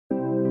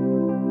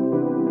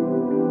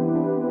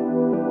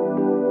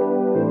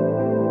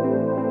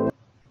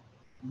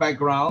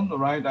background,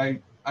 right?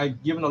 I've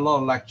given a lot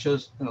of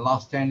lectures in the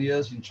last 10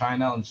 years in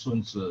China on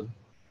Sun Tzu.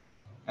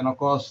 And of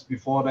course,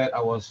 before that,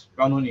 I was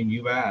well known in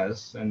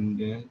US and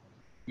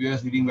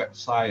US leading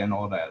website and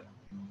all that.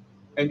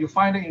 And you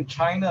find that in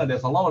China,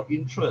 there's a lot of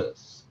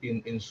interest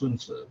in Sun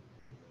Tzu.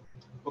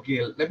 Okay,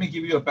 let me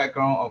give you a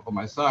background of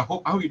myself. I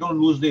hope you don't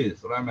lose this,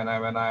 right?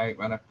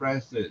 When I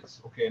press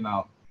this. Okay, now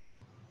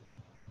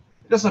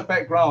just a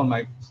background.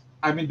 Like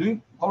I've been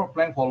doing corporate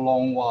planning for a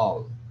long while,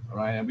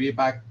 right? And way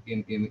back in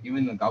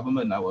even the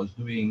government, I was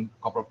doing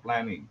corporate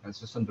planning,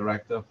 assistant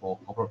director for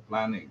corporate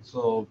planning.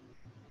 So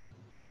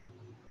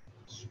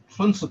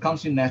Sun Tzu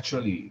comes in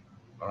naturally,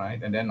 all right?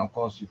 And then of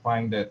course you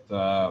find that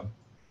the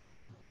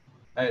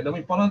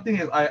important thing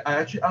is I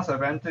actually asked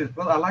Aventis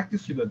because I like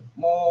this to be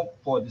more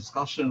for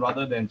discussion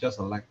rather than just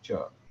a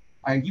lecture.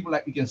 I give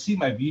like you can see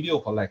my video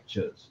for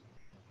lectures,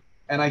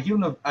 and I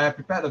have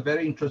prepared a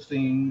very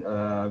interesting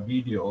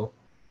video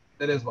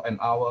that is an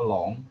hour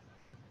long,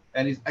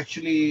 and it's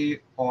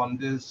actually on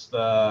this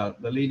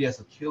the lady as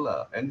a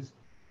killer, and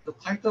the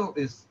title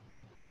is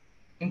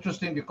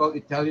interesting because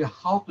it tells you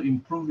how to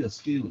improve your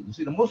skills. You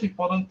see, the most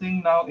important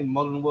thing now in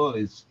modern world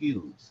is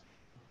skills.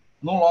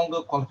 No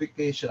longer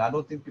qualification. I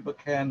don't think people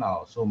care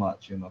now so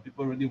much.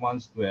 People really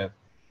want to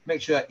make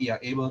sure you are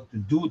able to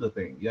do the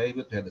thing. You're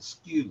able to have the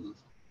skills.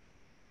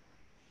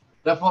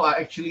 Therefore, I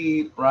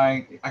actually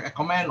I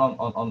comment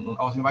on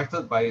I was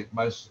invited by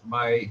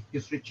my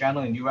history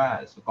channel in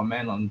US to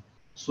comment on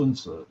Sun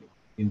Tzu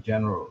in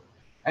general.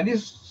 And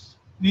this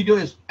video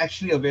is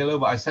actually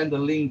available. I sent the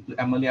link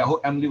to Emily. I hope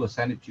Emily will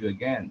send it to you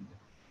again,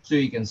 so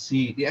you can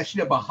see it. It's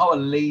actually about how a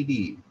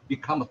lady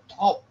become the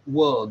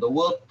world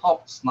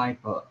top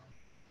sniper,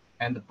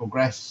 and the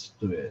progress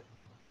to it.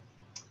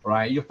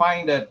 Right? You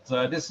find that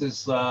this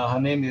is her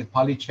name is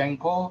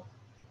Palichenko,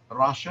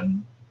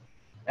 Russian,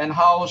 and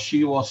how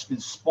she was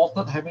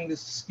spotted having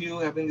this skill,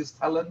 having this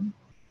talent,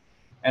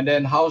 and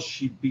then how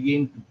she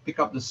began to pick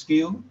up the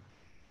skill,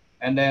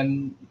 and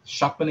then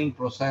sharpening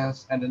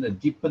process, and then the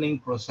deepening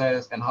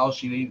process, and how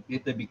she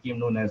later became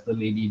known as the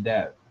Lady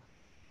Death.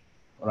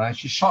 Right?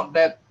 She shot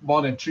dead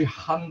more than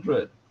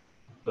 300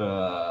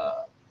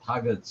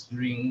 targets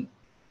during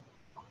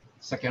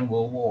Second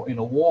World War in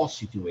a war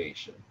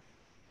situation.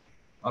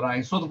 All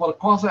right. So for the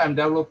course I'm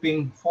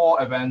developing for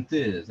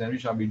Aventis, and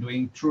which I'll be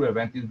doing through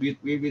Aventis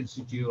with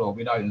Institute or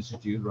without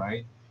Institute,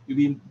 right? You'll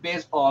be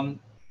based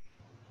on,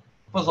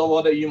 first of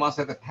all, that you must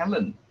have the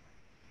talent.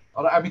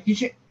 All right. I'll be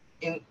teaching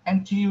in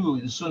NTU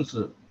in Sun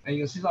Tzu, and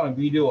you can see on a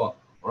video,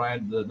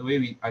 right? The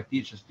way I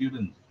teach the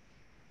students.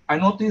 I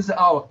noticed that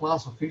our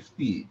class of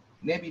 50,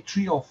 maybe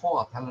 3 or 4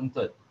 are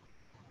talented.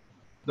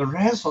 The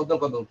rest of them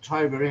got to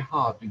try very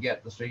hard to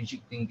get the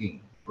strategic thinking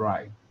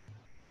right.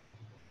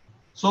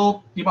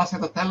 So you must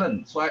have the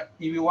talent. So if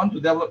you want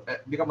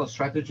to become a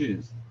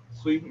strategist,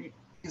 so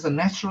it's a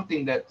natural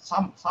thing that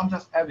some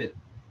just have it,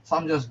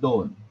 some just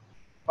don't.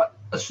 But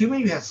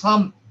assuming you have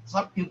some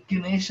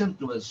inclination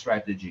to a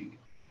strategy,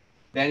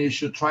 then you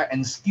should try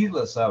and skill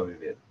yourself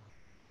with it.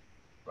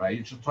 Right?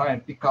 You should try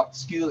and pick up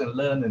skill and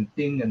learn and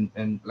think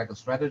and like a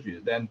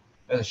strategist. Then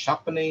there's a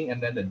sharpening,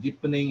 and then the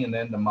deepening, and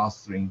then the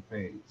mastering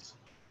phase.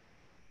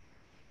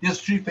 These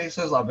 3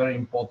 phases are very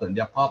important.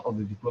 They are part of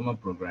the diploma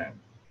program.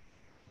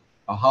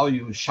 How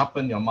you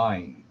sharpen your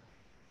mind,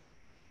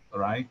 all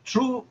right,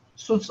 through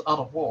Sun Tzu Art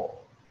of War,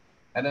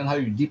 and then how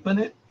you deepen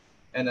it,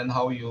 and then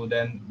how you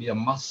then be a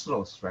master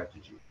of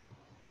strategy.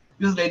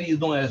 This lady is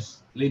known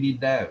as Lady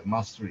Death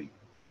Mastery.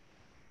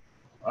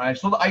 All right,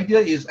 so the idea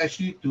is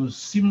actually to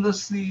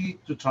seamlessly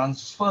to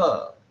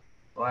transfer,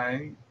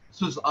 right,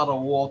 Sun Tzu Art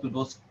of War to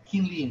those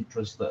keenly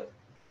interested.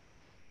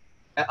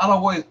 And Art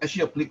of War is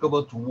actually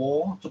applicable to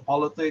war, to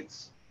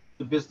politics,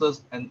 to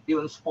business, and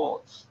even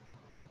sports.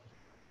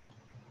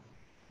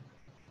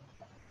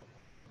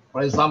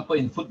 For example,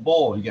 in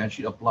football, you can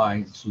actually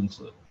apply Sun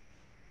Tzu.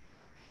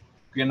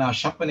 Okay, now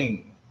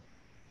sharpening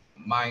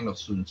mind of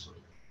Sun Tzu.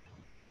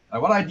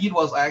 What I did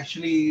was I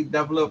actually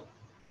developed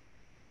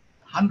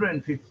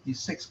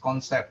 156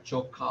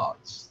 conceptual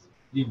cards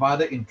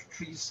divided into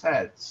 3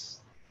 sets.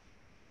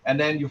 And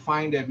then you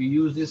find that we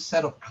use this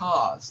set of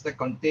cards that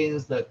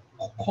contains the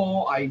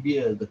core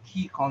idea, the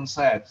key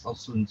concepts of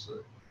Sun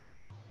Tzu.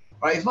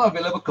 Right? It's not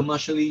available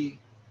commercially.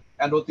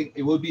 I don't think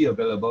it will be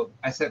available,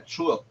 except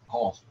through a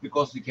course,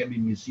 because it can be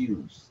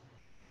misused.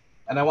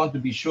 And I want to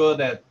be sure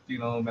that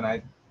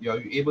when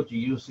you're able to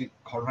use it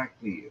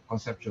correctly,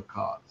 conceptual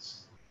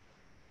cards.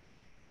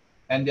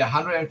 And there are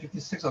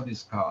 156 of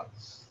these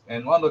cards.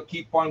 And one of the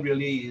key points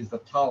really is the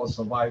Tao of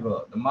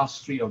survival, the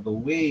mastery of the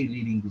way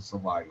leading to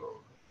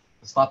survival,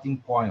 the starting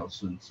point of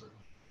Sun Tzu.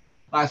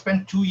 Now, I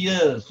spent 2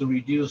 years to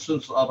reduce Sun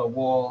Tzu Art of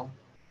War.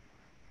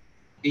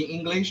 In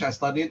English, I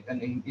studied,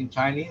 and in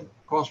Chinese,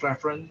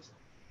 cross-reference.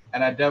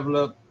 And I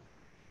developed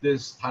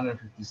this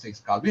 156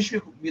 cards, which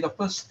will be the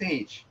first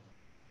stage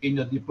in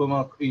your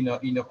diploma, in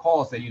your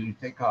course that you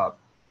take up,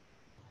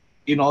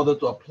 in order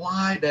to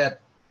apply that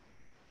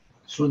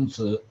Sun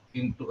Tzu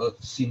into a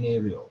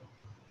scenario.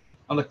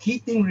 And the key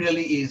thing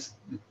really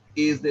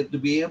is that to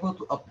be able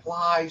to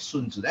apply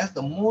Sun Tzu. That's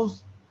the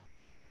most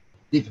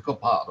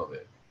difficult part of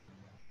it,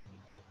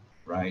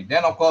 right?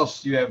 Then, of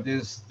course, you have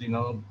this,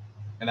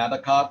 another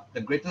card.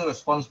 The greatest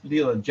responsibility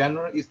of the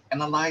general is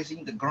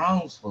analyzing the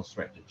grounds for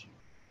strategy,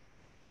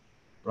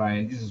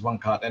 right? This is one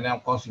card. And then,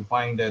 of course, you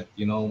find that,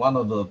 one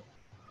of the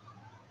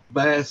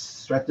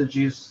best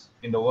strategists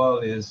in the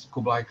world is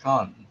Kublai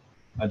Khan,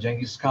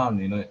 Genghis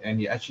Khan, and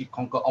he actually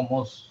conquered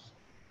almost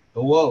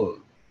the world,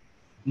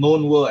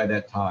 known world at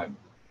that time.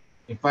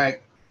 In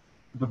fact,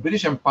 the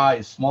British Empire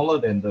is smaller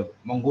than the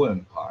Mongol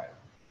Empire,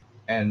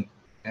 and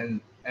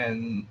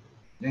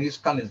Genghis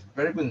Khan is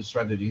very good in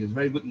strategy. He's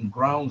very good in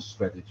ground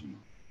strategy,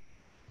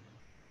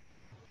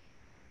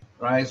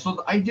 right? So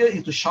the idea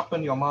is to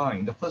sharpen your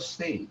mind. The first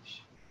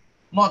stage,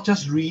 not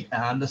just read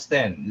and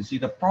understand. You see,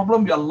 the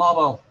problem with a lot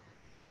of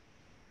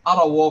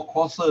out-of-war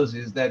courses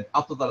is that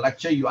after the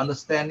lecture you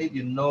understand it,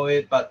 you know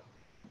it, but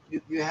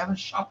you haven't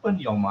sharpened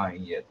your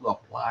mind yet to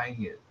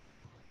applying it.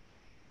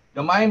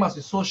 Your mind must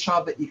be so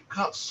sharp that it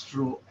cuts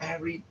through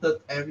every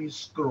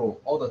scroll,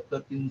 all the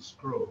 13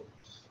 scrolls.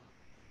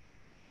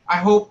 I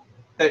hope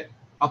that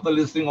after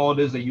listening all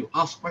this, that you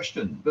ask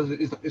questions, because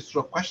it's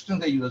through questions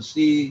that you will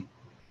see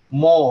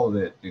more of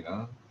it,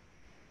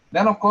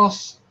 Then, of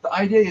course, the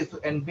idea is to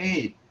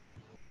embed,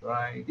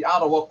 right, the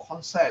out-of-war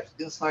concepts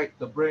inside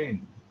the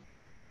brain.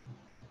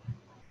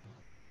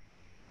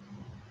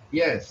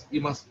 Yes,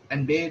 you must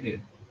embed it.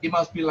 It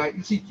must be like,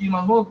 you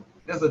must know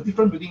there's a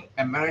difference between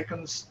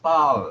American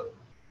style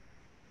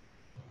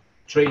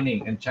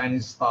training and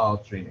Chinese style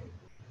training.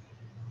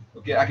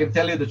 Okay, I can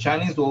tell you the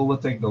Chinese will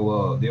overtake the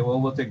world. They will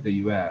overtake the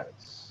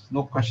US.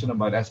 No question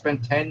about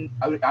it.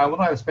 I would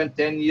not have spent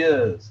 10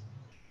 years,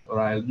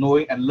 right,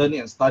 knowing and learning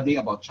and studying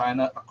about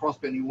China across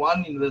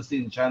 21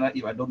 universities in China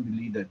if I don't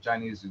believe that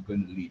Chinese is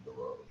going to lead the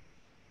world.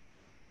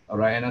 All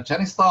right, and a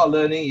Chinese style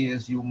learning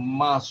is you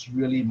must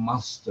really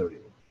master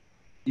it.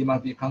 It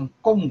must become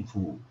kung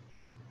fu,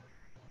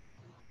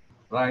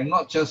 right?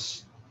 Not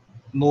just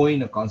knowing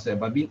the concept,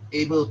 but being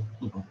able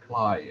to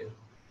apply it.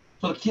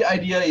 So the key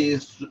idea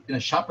is, in a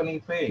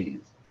sharpening phase,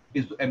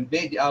 is to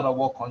embed the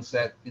out-of-war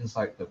concept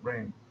inside the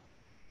brain.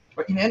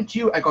 But in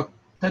NTU, I got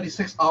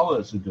 36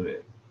 hours to do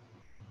it,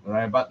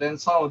 right? But then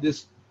some of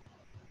this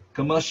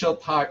commercial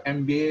type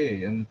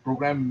MBA and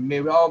program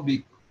may well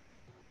be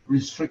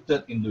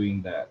restricted in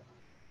doing that,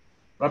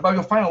 right? But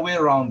you'll find a way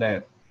around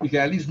that. You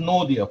can at least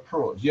know the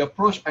approach. The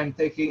approach I'm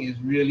taking is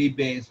really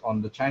based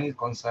on the Chinese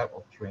concept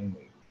of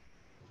training.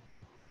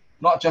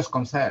 Not just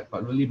concept,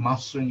 but really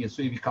mastering it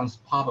so it becomes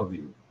part of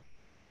you.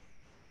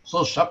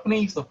 So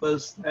sharpening is the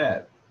first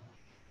step.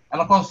 And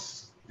of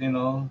course,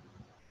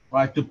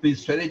 right, to be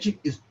strategic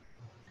is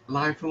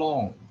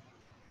lifelong.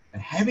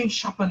 And having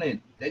sharpened it,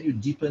 then you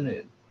deepen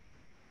it.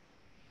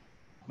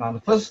 Now,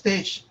 the first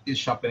stage is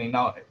sharpening.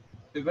 Now,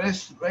 very,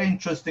 very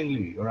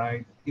interestingly,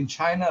 right, in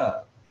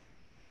China,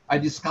 I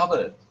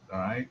discovered, all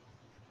right,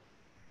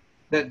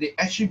 that they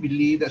actually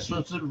believe that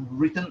Sun Tzu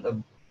written a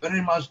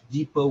very much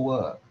deeper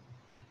work.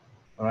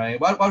 All right,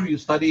 what you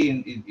study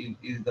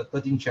in the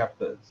 13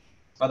 chapters,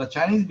 but the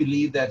Chinese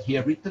believe that he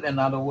had written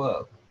another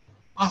work,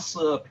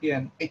 Passer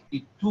PN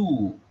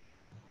 82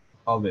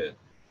 of it.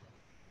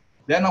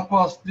 Then, of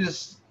course,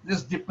 this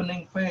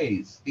deepening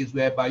phase is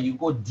whereby you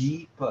go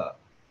deeper.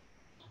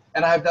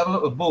 And I have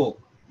developed a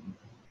book,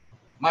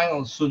 mine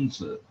on Sun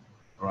Tzu,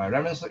 right,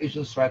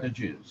 Renunciation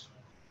Strategies.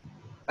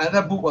 And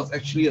that book was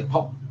actually a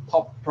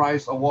top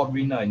prize award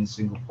winner in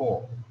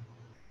Singapore.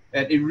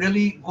 And it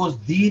really goes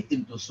deep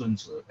into Sun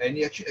Tzu. And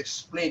he actually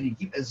explains,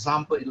 he gives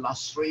example,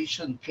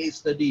 illustration, case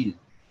studies,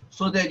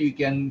 so that you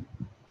can,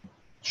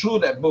 through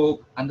that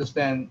book,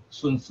 understand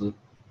Sun Tzu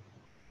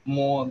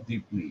more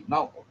deeply.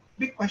 Now,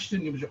 big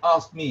question you should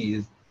ask me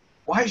is,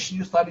 why should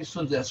you study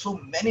Sun Tzu? There are so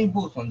many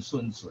books on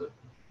Sun Tzu.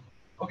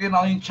 Okay,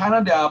 now in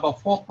China, there are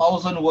about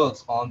 4,000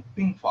 works on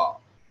Ping Fa,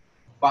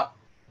 but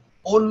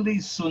only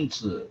Sun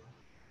Tzu,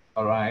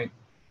 all right,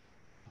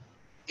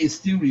 is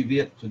still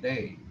revered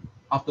today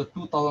after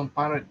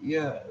 2,500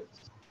 years.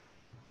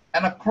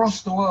 And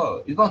across the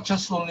world, it's not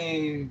just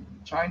only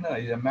China,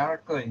 in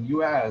America, in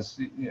US,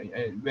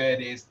 where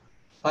they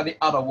study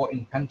out-of-war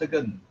in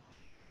Pentagon,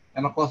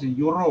 and of course in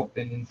Europe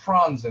and in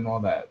France and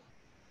all that.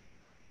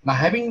 Now,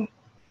 having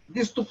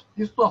these two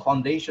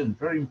foundations,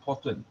 very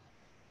important.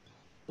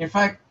 In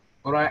fact,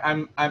 all right,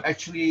 I'm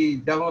actually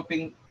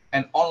developing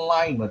an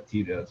online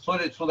material so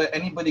that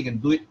anybody can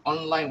do it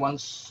online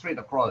once straight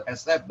across,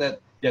 except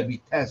that there'll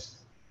be tests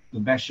to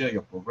measure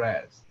your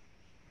progress.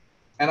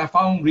 And I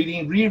found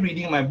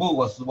rereading my book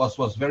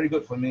was very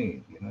good for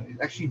me. It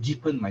actually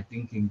deepened my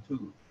thinking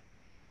too.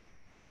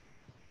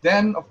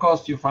 Then, of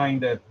course, you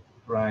find that,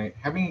 right,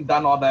 having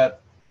done all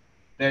that,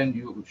 then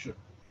you should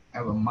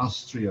have a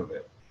mastery of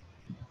it.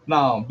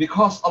 Now,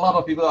 because a lot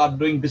of people are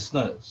doing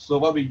business, so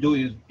what we do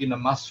is, in a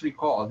mastery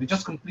course, we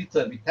just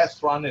completed, we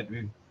test run it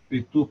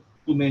with two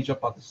major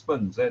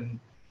participants, and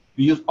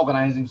we use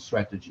organizing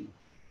strategy.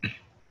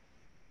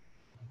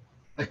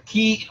 The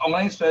key in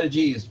organizing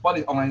strategy is, what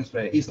is organizing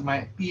strategy? It's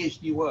my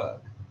PhD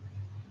work.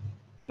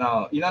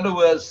 Now, in other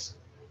words,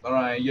 all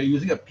right, you're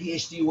using a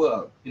PhD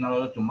work in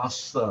order to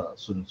master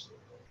Sun Tzu.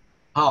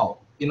 How?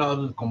 in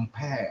order to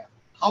compare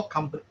how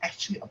company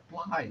actually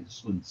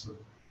applies Sun Tzu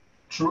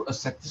through a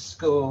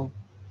statistical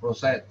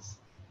process.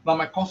 Now,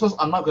 my courses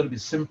are not going to be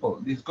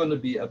simple. It's going to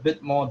be a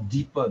bit more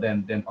deeper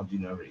than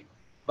ordinary.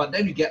 But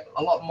then you get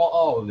a lot more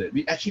out of it.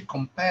 We actually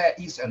compare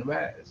East and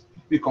West.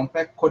 We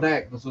compare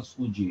Kodak versus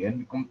Fuji, and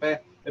we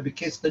compare every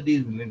case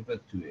studies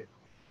related to it.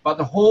 But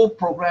the whole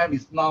program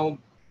is now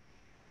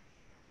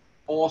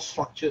all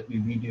structured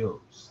with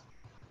videos.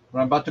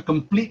 Right? But to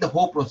complete the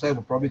whole process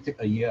will probably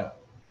take a year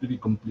to be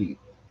complete.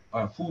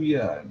 A full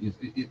year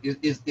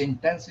is the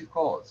intensive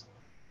course.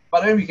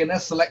 But then we can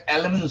just select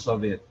elements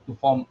of it to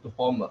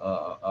form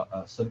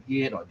a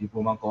certificate or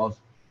diploma course,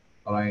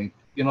 right?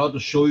 In order to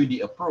show you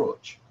the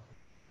approach.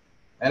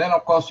 And then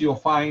of course you'll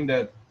find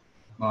that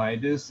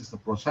this is the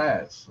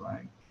process,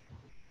 right?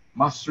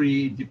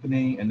 Mastery,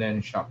 deepening, and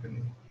then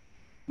sharpening.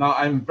 Now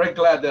I'm very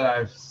glad that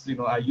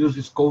I use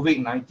this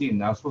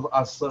COVID-19. I was supposed to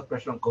ask a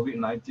question on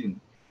COVID-19.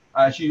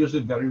 I actually use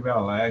it very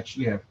well. I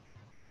actually have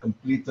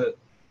completed,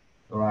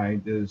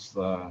 right, this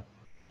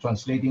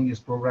translating this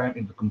program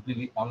into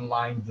completely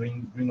online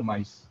during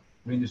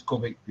this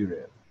COVID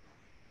period.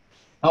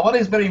 Now, what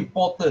is very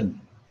important,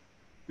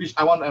 which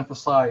I want to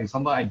emphasize,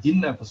 something I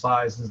didn't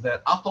emphasize, is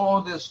that after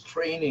all this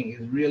training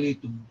is really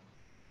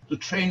to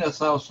train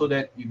yourself so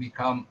that you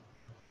become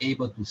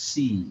able to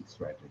see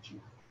strategy,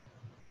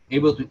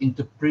 able to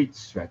interpret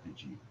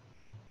strategy,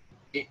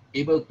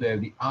 able to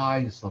have the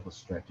eyes of a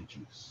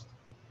strategist.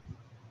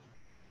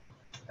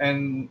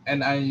 And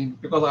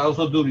because I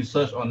also do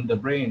research on the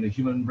brain, the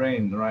human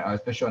brain, right?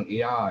 Especially on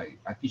AI.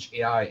 I teach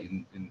AI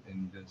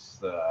in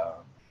this.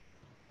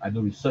 I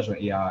do research on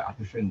AI,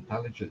 artificial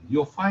intelligence.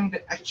 You'll find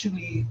that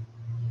actually,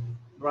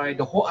 right?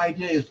 The whole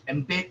idea is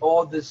embed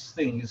all this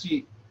thing. You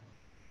see,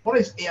 what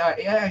is AI?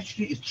 AI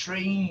actually is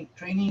training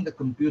the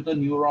computer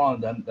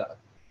neuron and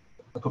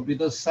the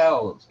computer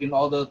cells in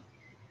order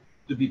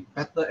to be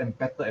better and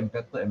better and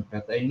better and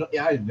better. And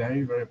AI is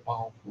very, very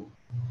powerful.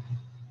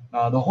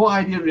 The whole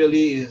idea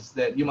really is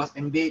that you must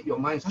embed your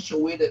mind in such a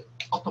way that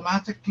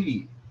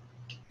automatically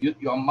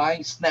your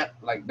mind snaps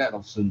like that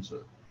of Sun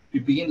Tzu. You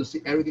begin to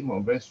see everything from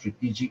a very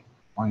strategic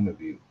point of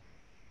view,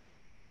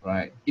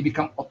 right? It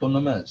becomes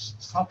autonomous.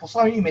 For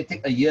some of you, it may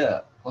take a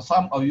year. For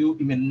some of you,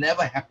 it may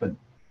never happen.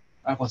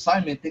 And for some,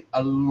 it may take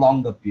a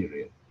longer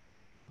period.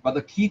 But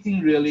the key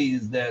thing really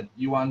is that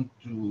you want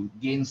to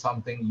gain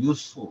something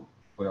useful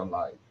for your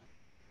life.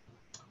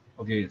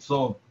 Okay,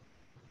 so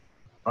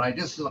right,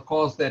 this is a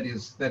course that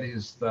is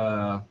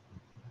the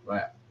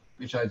right,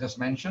 which I just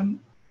mentioned.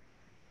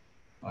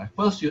 Right,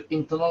 first, you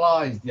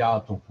internalize the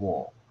art of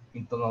war.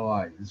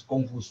 Internalize, it's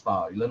Kung Fu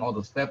style. You learn all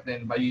the steps,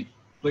 then so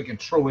you can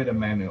throw away the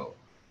manual.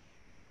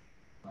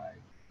 Right.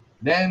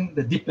 Then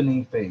the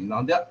deepening phase.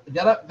 Now, the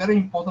other very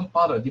important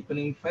part of the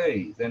deepening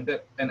phase, and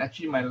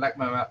actually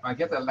I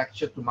get a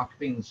lecture to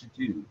Marketing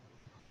Institute.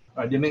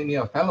 Right, they make me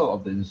a fellow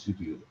of the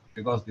institute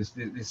because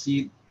they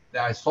see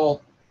that I saw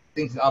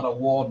things out of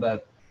war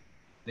that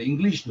the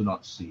English do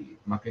not see,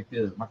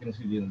 Marketing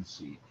Institute didn't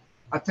see.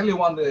 I tell you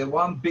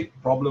one big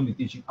problem with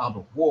teaching Art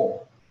of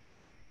War,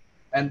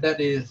 and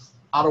that is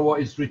Art of War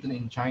is written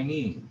in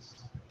Chinese,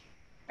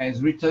 and it's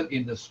written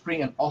in the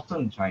spring and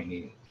autumn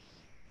Chinese.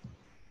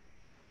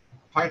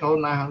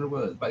 5,900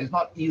 words, but it's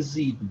not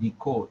easy to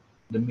decode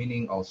the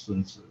meaning of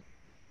Sun Tzu.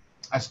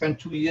 I spent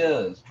 2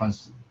 years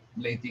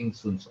translating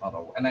Sun Tzu Art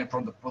of War, and then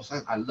from the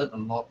process I learned a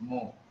lot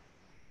more.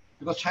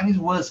 Because Chinese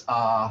words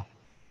are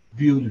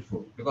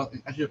beautiful, because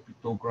it's actually a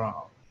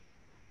pictograph.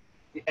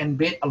 It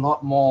embeds a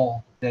lot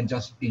more than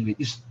just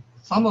English.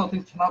 Some of the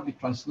things cannot be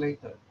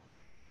translated.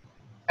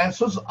 And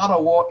so the Art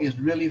of War is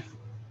really,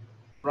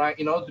 right,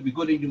 in order to be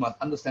good, you must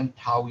understand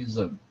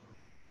Taoism.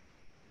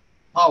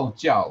 Tao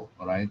Jiao,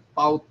 right?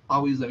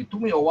 Taoism. It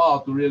took me a while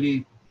to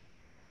really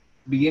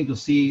begin to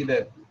see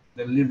that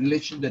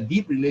the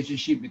deep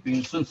relationship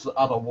between Sun Tzu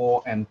Art of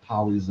War and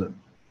Taoism.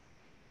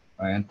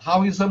 Right? And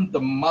Taoism,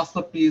 the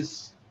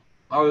masterpiece,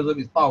 Taoism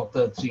is Tao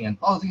Te Ching, and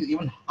Tao Te Ching is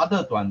even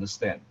harder to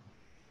understand.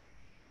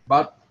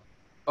 But,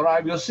 all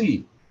right, we'll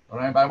see. All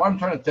right, but what I'm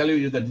trying to tell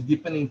you is that the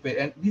deepening phase,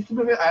 and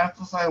deepening phase, I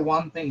emphasize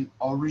one thing: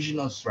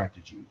 original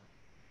strategy.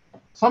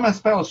 Some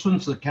aspect of Sun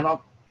Tzu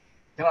cannot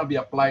be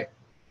applied.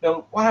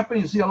 Now, what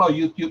happens? You see a lot of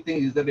YouTube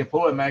things is that they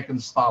follow American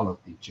style of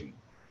teaching,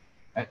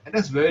 and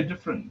that's very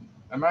different.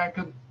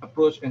 American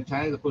approach and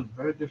Chinese approach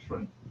very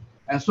different.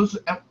 And Sun Tzu,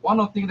 one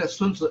of the things that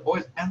Sun Tzu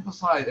always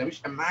emphasized, and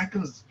which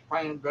Americans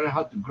find very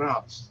hard to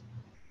grasp.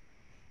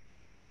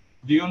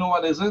 Do you know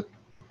what is it?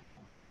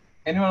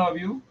 Any one of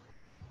you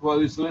who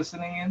is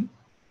listening in?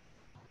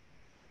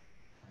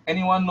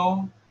 Anyone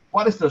know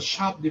what is the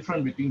sharp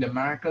difference between the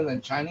American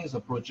and Chinese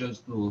approaches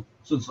to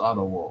Sun Tzu Art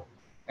of War?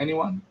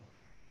 Anyone?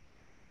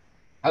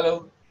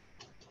 Hello?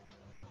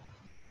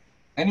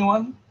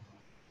 Anyone?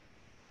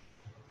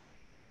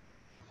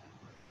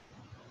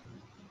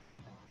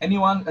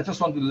 Anyone? I just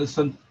want to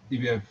listen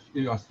if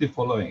you are still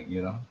following,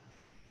 you know.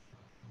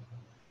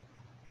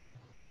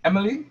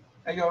 Emily,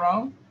 are you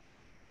around?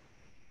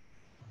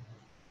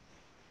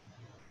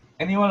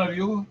 Any one of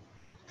you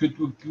could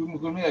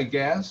give me a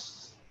guess?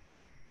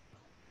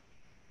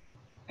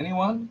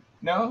 Anyone?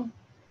 No?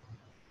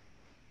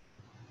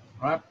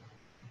 Right?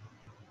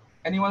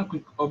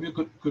 Anyone of you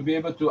could be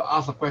able to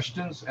ask the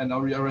questions and a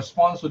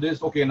response to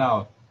this? Okay,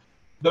 now,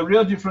 the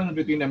real difference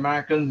between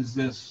Americans is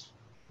this,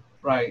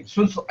 right?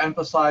 Sun Tzu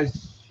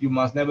emphasized you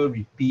must never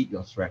repeat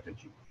your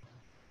strategy.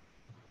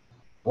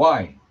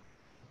 Why?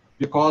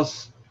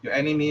 Because your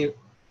enemy,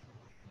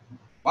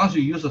 once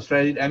you use a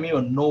strategy, the enemy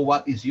will know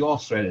what is your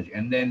strategy,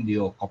 and then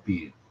they'll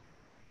copy it.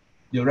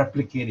 They'll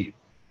replicate it.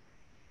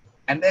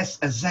 And that's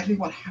exactly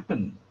what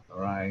happened,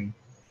 all right?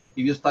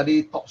 If you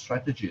study top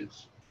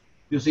strategies,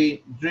 you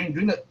see, during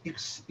the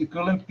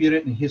equivalent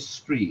period in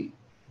history,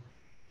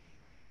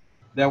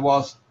 there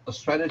was a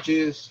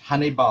strategist,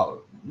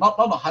 Hannibal. Not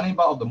the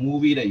Hannibal of the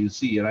movie that you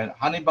see, right?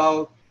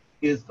 Hannibal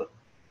is the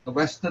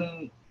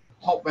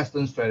top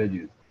Western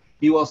strategist.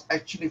 He was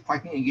actually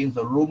fighting against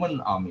the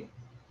Roman army.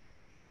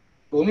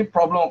 The only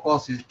problem, of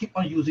course, is he keep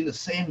on using the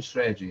same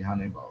strategy,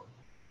 Hannibal.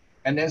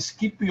 And then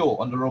Scipio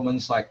on the Roman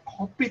side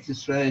copied his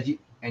strategy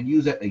and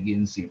used that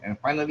against him. And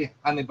finally,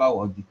 Hannibal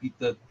was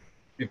defeated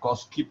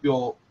because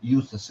Scipio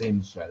used the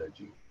same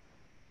strategy.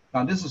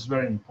 Now, this is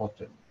very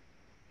important.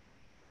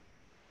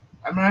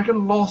 America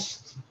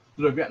lost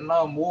to the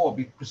Vietnam War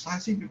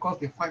precisely because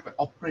they fight by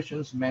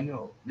operations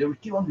manual. They will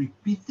keep on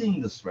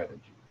repeating the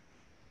strategy.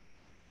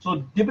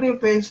 So deepening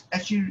phase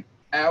actually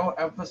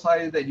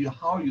emphasizes that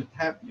how you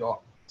tap your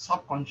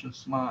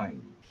subconscious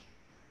mind,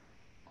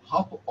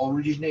 how to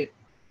originate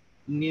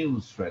new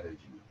strategy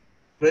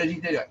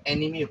that your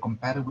enemy or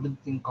competitor wouldn't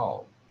think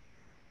of,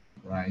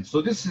 right?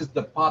 So this is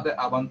the part that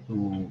I want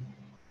to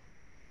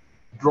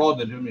draw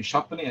the difference.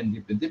 Sharpening and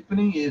deepening.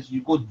 Deepening is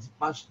you go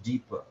much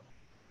deeper.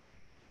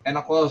 And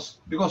of course,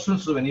 because Sun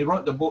Tzu, when he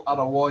wrote the book Art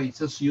of War, he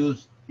just tells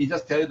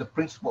you the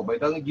principle, but he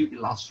doesn't give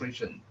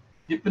illustration.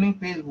 Deepening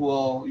phase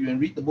you can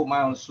read the book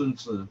Mind on Sun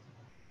Tzu,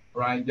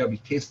 right? There'll be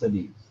case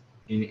studies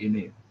in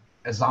it,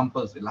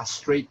 examples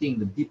illustrating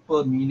the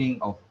deeper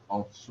meaning of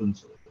Sun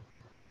Tzu.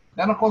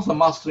 Then of course the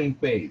mastering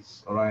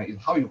phase, all right, is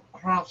how you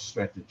craft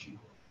strategy.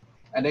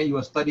 And then you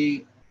will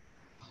study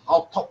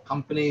how top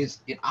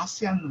companies in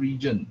ASEAN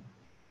region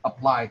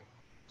apply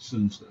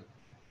Sun Tzu.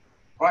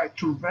 Right,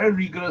 through very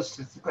rigorous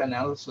statistical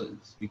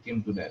analysis, we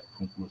came to that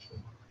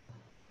conclusion.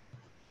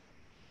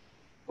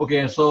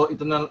 Okay, so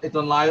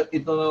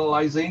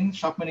internalizing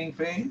sharpening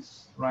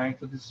phase, right?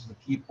 So this is the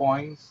key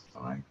points,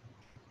 right?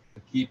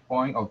 The key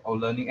point of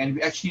learning, and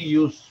we actually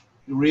use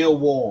real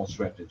war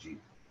strategy,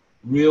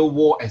 real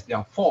war as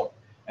their fought,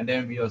 and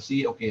then we will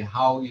see, okay,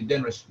 how you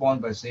then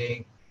respond by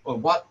saying, oh,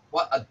 what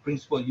are the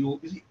principles you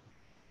see?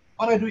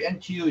 What I do in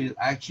NTU is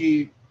I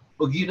actually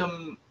will give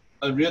them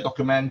a real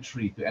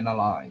documentary to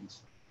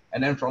analyze.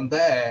 And then from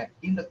there,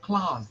 in the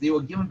class, they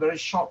were given a very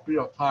short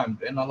period of time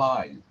to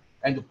analyze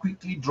and to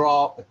quickly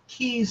draw the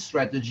key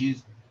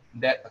strategies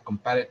that a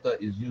competitor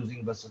is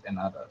using versus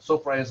another. So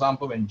for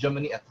example, when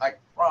Germany attacked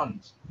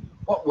France,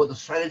 what were the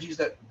strategies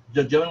that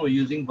the Germans were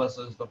using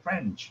versus the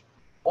French?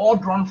 All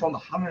drawn from the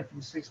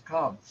 156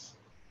 cards.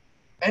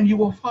 And you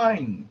will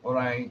find, all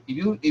right, if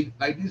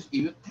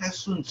you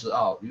test Sun Tzu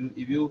out,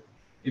 if you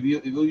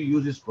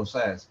use this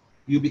process,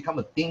 you become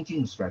a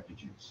thinking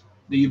strategist.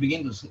 Then you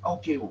begin to say,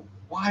 okay,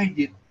 why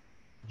did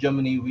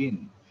Germany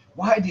win?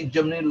 Why did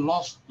Germany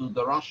lose to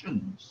the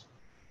Russians?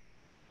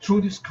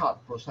 Through this card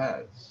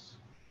process,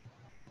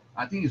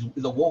 I think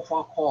it's a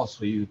worthwhile course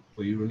for you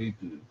really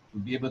to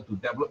be able to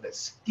develop that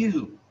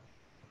skill.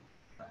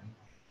 Right?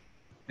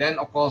 Then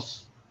of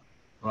course,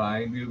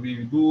 right,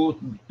 we do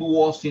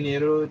two-war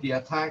scenario, the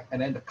attack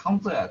and then the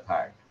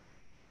counter-attack.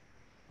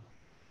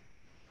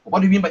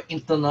 What do you mean by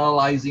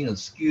internalizing a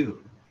skill?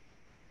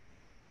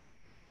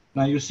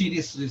 Now you see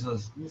this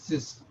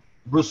is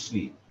Bruce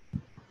Lee,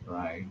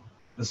 right?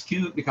 The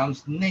skill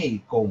becomes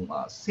Nei Gong,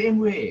 same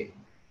way,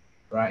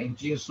 right? In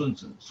Jing Sun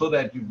Tzu, so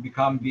that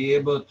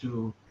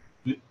you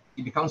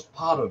it becomes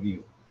part of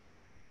you.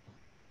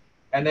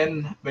 And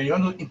then when you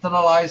want to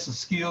internalize the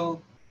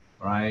skill,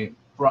 right?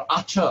 For an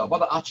archer, what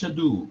the archer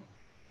do,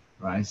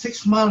 right?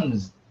 6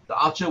 months, the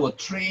archer will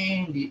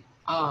train the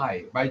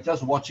eye by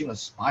just watching a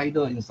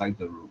spider inside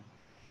the room,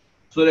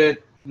 so that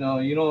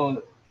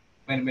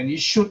when he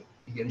shoot,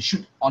 he can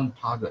shoot on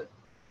target.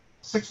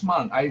 6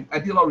 months. I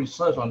did a lot of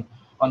research on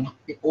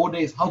old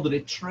days, how do they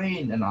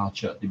train an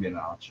archer to be an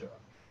archer.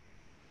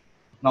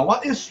 Now,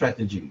 what is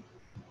strategy?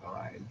 All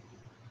right.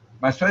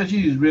 My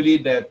strategy is really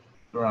that,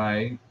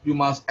 right, you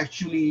must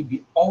actually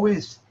be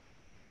always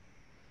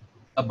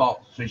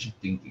about strategic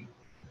thinking.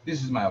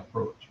 This is my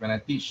approach. When I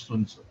teach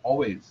students,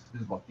 always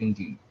this is about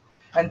thinking.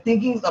 And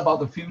thinking is about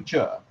the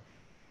future.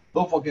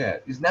 Don't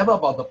forget, it's never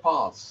about the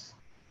past.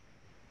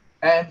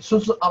 And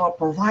Sun Tzu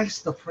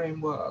provides the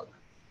framework,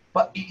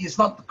 but it is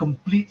not the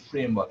complete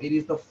framework. It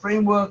is the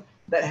framework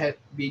that had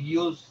been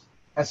used,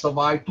 has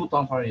survived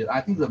 2,500 years.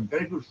 I think it's a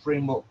very good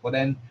framework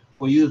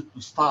for you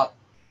to start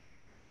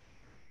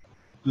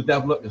to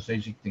develop your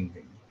strategic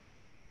thinking.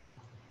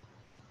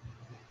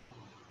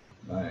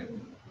 Right.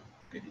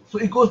 Okay. So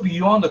it goes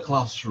beyond the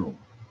classroom,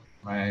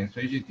 right?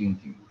 Strategic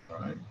thinking,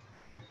 right?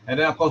 And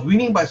then of course,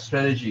 winning by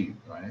strategy,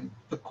 right?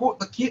 The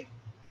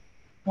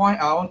point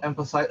I want to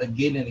emphasize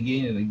again and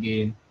again and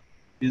again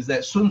is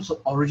that Sun Tzu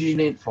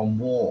originate from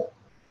war.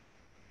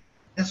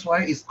 That's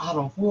why it's art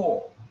of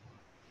war,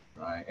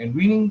 right? And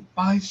winning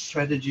by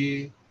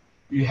strategy,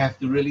 you have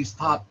to really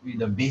start with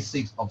the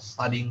basics of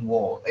studying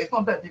war. It's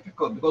not that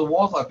difficult because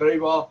wars are very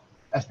well,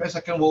 especially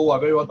Second World War,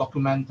 very well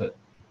documented.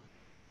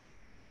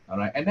 All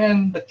right, and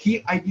then the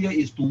key idea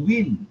is to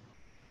win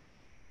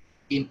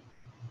in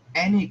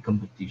any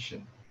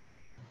competition.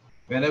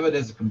 Whenever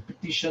there's a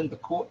competition, the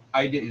core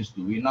idea is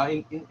to win. Now,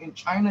 in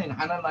China, in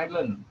Hainan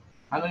Island,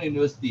 Hainan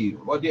University,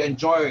 what they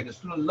enjoy, the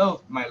students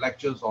love my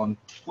lectures on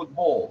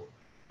football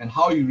and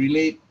how you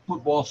relate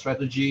football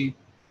strategy,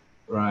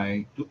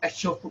 right, to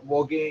actual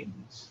football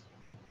games.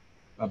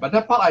 But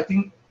that part, I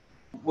think,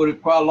 will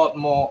require a lot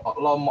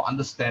more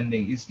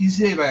understanding. It's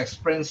easier if I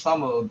explain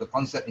some of the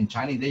concept in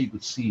Chinese, then you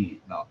could see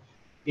it. Now,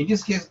 in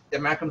this case,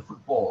 American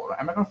football. Right?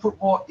 American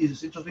football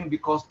is interesting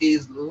because it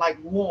is like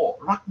war.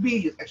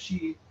 Rugby is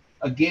actually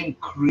a game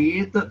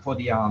created for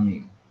the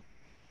army.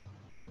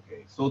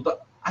 Okay, so the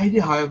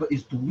idea, however,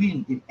 is to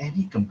win in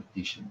any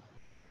competition.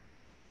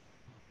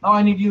 Now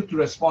I need you to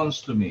respond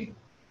to me.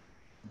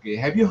 Okay,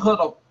 have you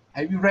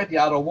read The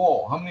Art of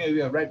War? How many of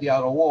you have read The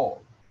Art of War?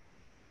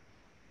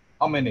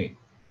 How many?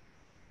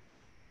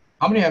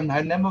 How many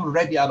have never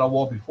read The Art of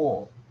War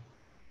before?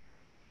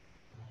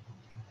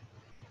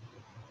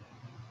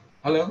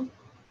 Hello?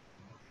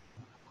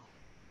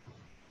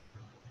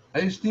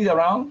 Are you still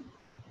around?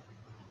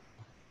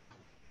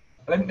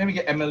 Let me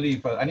get Emily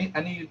first. I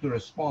need you to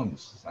respond.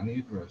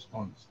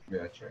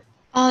 Yeah, check.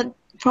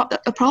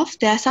 Prof,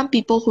 there are some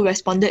people who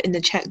responded in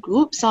the chat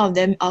group. Some of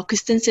them,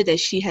 Kristen said that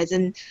she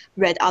hasn't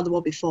read Art of the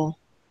War before.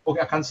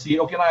 Okay, I can see.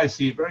 Okay, now I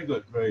see. Very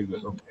good.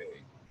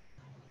 Okay.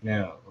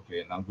 Yeah.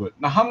 Okay. Now good.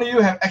 Now, how many of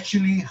you have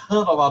actually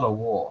heard of Art of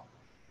War?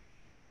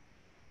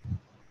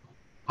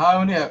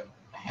 How many have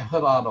heard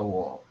of Art of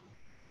War?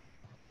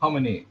 How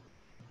many?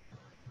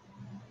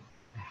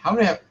 How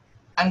many have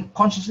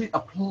unconsciously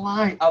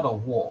applied Art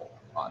of War?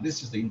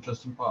 This is the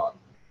interesting part.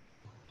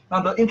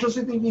 Now, the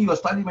interesting thing you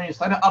study when you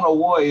study Art of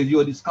War is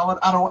you discover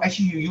Art of War,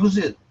 actually you use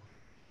it.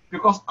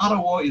 Because Art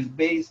of War is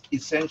based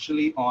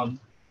essentially on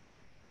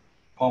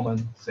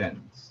common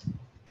sense.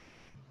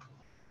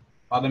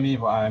 Pardon me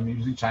if I'm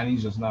using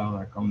Chinese just now,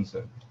 like common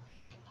sense.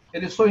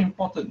 It is so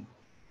important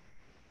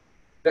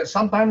that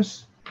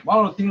sometimes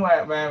one of the things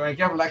when I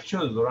give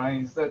lectures,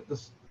 right, is that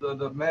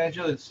the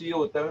manager, the CEO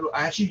will tell me,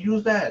 I actually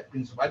use that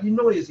principle. I didn't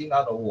know it's in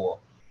Art of War.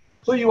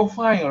 So you will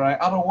find, right,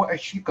 Art of War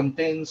actually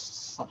contains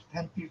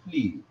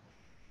substantively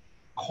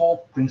core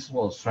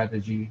principle of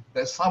strategy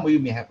that some of you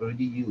may have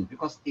already used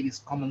because it is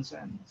common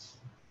sense.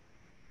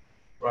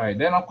 Right.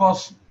 Then of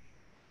course,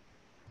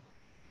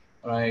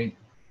 right,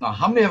 now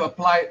how many have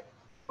applied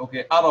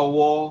Art of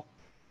War,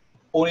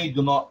 only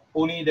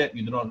that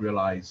you do not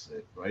realize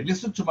it, right?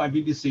 Listen to my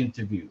BBC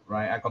interview,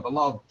 right? I got a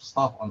lot of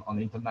stuff on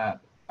the internet.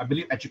 I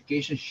believe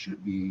education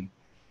should be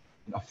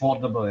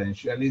affordable and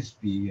should at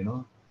least be,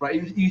 right?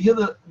 You hear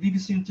the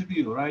BBC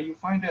interview, right? You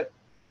find that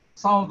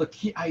some of the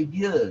key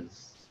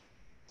ideas,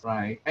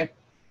 right? And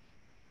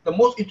the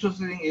most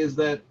interesting thing is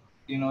that,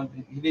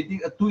 they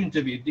did two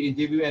interviews, the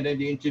interview and then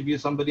they interview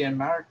somebody in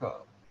America.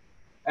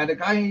 And the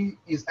guy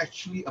is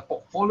actually a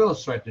portfolio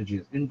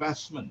strategist,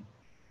 investment.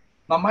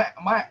 Now,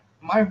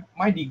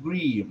 my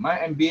degree, my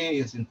MBA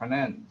is in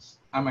finance.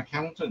 I'm an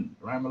accountant,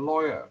 right? I'm a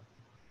lawyer,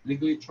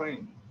 legally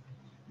trained.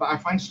 But I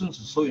find students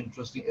so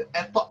interesting.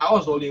 I thought I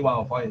was the only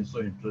one who find it so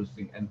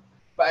interesting.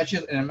 But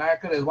actually, in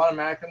America, there's one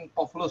American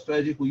portfolio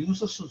strategist who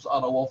uses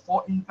Art of War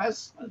for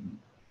investment.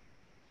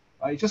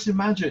 Right? Just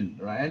imagine,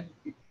 right?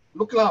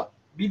 Look it up,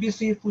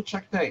 BBC Food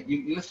Check Tech.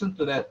 You listen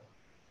to that,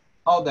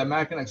 how the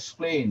American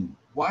explain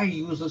why he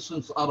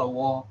uses Art of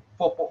War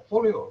for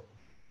portfolio.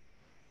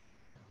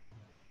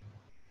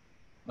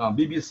 Now,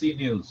 BBC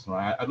News,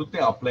 right? I don't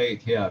think I'll play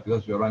it here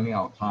because we're running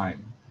out of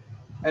time.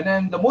 And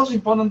then the most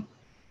important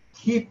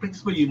key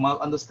principle you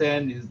must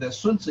understand is that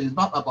Sun Tzu is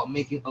not about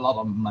making a lot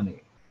of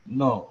money.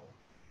 No.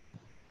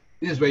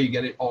 This is where you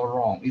get it all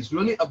wrong. It's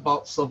really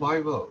about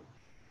survival.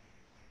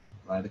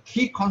 Right? The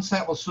key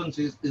concept of Sun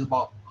Tzu is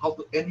about how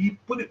to, and he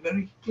put it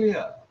very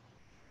clear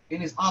in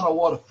his Art of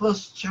War, the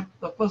first chapter,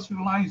 the first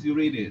few lines you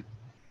read it,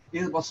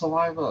 is about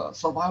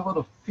survival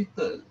of the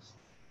fittest.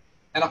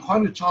 And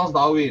according to Charles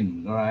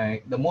Darwin,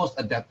 right, the most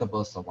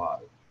adaptable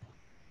survive.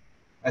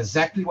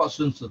 Exactly what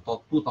Sun Tzu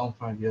taught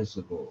 2,500 years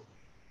ago.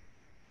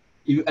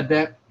 If you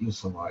adapt, you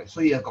survive.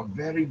 So he has got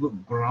very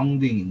good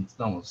grounding in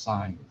terms of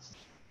science.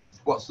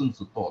 What Sun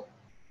Tzu taught.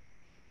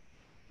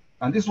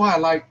 And this is why I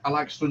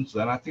like Sun Tzu,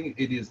 and I think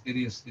it is,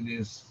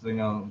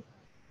 it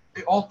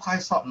all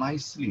ties up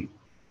nicely.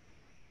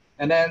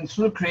 And then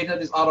Sun Tzu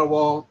created this Art of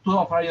War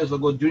 2,500 years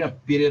ago during a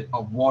period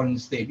of warring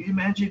state. You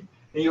imagine,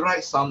 when you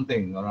write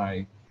something, all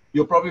right,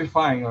 you'll probably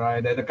find, all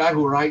right, that the guy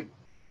who write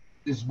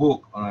this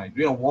book, all right,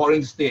 during a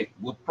warring state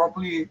would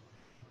probably,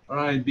 all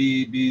right,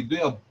 be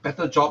doing a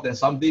better job than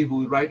somebody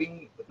who is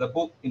writing the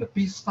book in a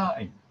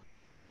peacetime.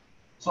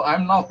 So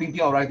I'm now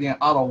thinking of writing an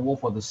art of war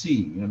for the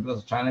sea,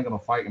 because China going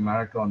to fight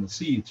America on the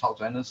sea, South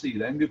China Sea.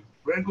 Then be a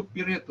very good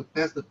period to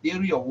test the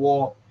theory of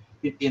war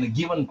in a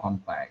given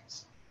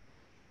context.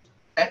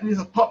 At least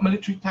the top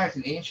military text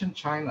in ancient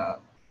China,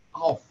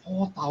 out of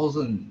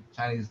 4,000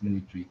 Chinese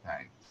military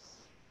texts.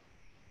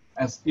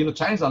 As you know,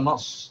 Chinese are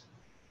not,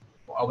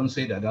 I wouldn't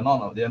say that they're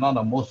not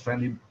the most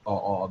friendly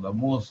or the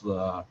most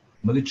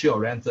military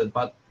oriented,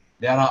 but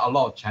there are a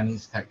lot of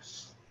Chinese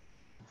texts,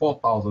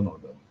 4,000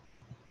 of them.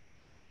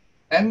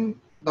 And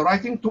the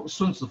writing took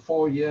Sun Tzu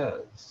 4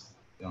 years.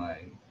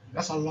 Right?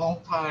 That's a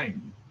long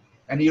time.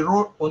 And he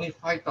wrote only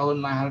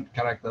 5,900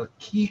 characters,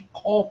 key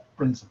core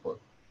principles.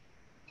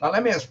 Now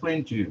let me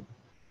explain to you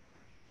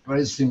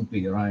very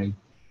simply, right?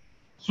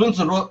 Sun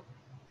Tzu wrote,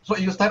 so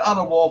you start out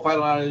of war,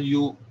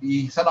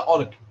 he set out all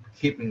the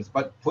key principles,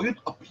 but for you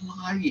to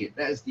apply it,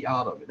 that's the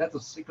art of it. That's the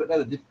secret,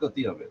 that's the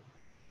difficulty of it.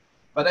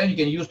 But then you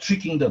can use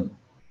tricking them.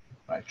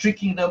 Right?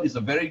 Tricking them is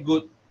a very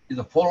good, is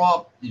a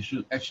follow-up you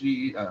should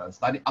actually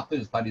study after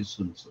you study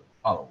Sun Tzu,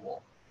 Art of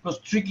War. Because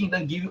tricking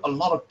them give you a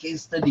lot of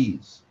case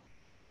studies,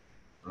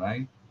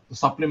 right, to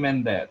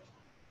supplement that.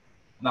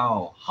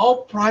 Now,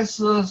 how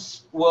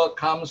prices work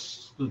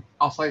comes to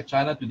outside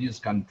China to these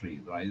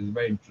countries, right? It's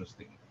very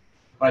interesting.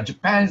 Right,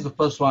 Japan is the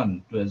first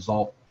one to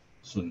absorb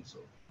Sun Tzu.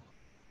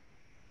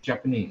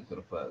 Japanese are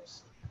the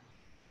first.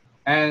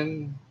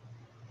 And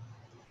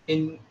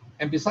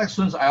besides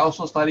Sun Tzu, I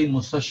also studied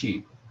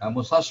Musashi.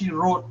 Musashi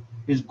wrote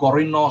his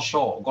Gorin no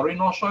Sho. Gorin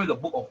no Sho is the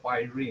book of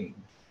five rings.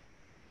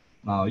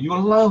 Now, you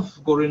love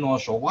Gorin no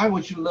Sho. Why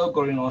would you love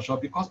Gorin no Sho?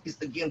 Because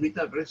it's again written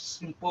in a very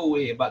simple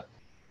way, but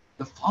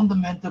the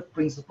fundamental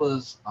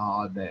principles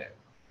are there.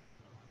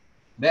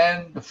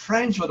 Then the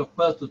French were the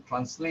first to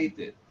translate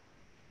it.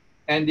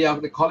 And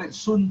they call it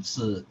Sun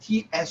Tzu,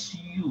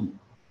 T-S-U.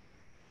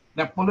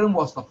 Napoleon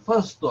was the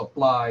first to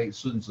apply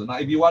Sun Tzu. Now,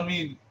 if you want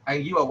me, I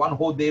give a one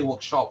whole day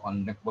workshop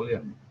on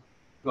Napoleon.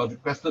 It was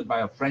requested by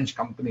a French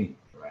company,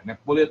 right?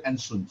 Napoleon and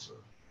Sun Tzu.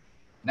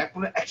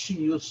 Napoleon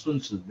actually used Sun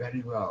Tzu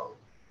very well.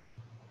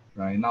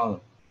 Right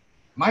now,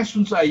 my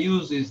Sun Tzu I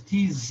use is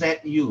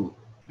T-Z-U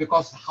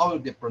because how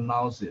they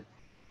pronounce it.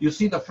 You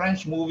see the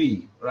French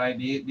movie, right?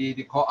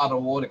 They call Art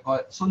of War, they call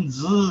it Sun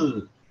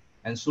Tzu,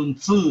 and Sun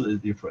Tzu is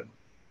different.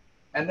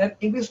 And then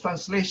English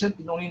translation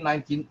in only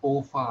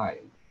 1905.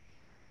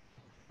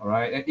 All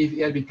right, and if it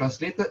had been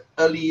translated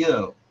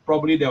earlier,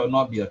 probably there will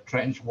not be a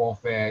trench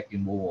warfare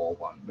in World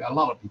War I, where a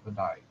lot of people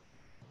died.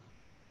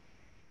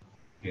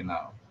 Okay,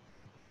 now,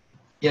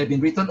 if it had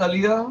been written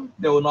earlier,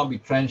 there will not be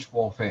trench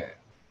warfare,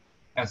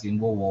 as in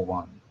World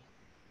War I.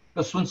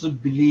 Because Sun Tzu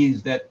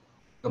believes that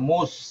the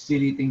most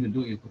silly thing to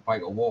do is to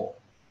fight a war.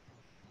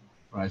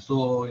 Right,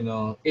 so,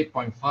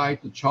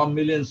 8.5 to 12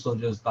 million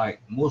soldiers died,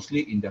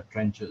 mostly in their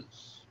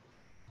trenches.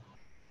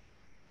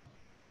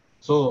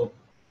 So,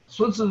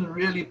 Sun Tzu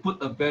really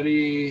put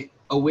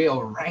a way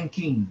of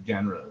ranking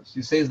generals.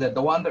 He says that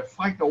the one that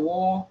fight the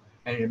war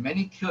and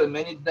many killed and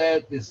many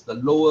dead is the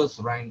lowest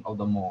rank of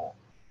them all.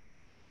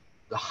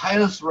 The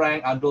highest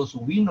rank are those who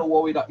win the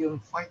war without even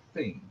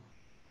fighting.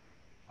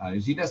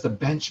 You see, that's the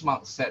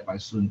benchmark set by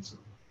Sun Tzu.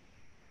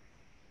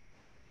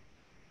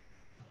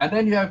 And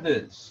then you have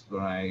this,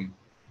 right?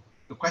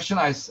 The question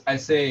I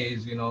say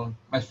is,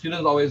 my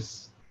students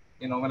always,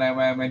 when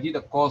I did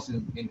a course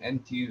in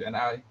NTU, and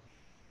I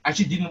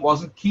actually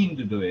wasn't keen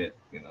to do it,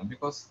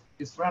 because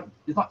it's not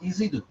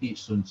easy to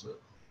teach Sun Tzu.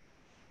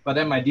 But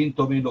then my dean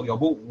told me, look, your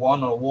book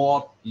won an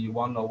award. You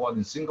won an award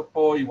in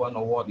Singapore. You won an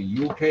award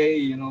in UK.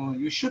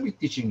 You should be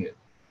teaching it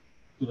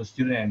to the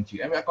student at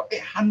NTU. And I got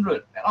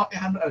 800, and out of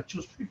 800, I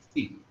choose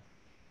 50.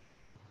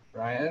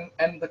 Right?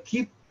 And the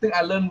key thing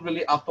I learned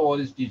really after all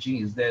this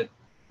teaching is that,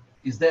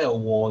 is there a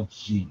war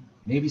gene?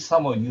 Maybe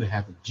some of you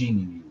have a gene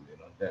in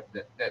you,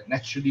 that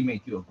naturally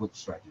make you a good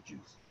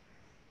strategist.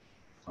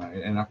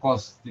 Right? And of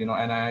course, and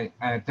I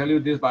tell you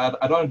this, but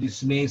I don't want to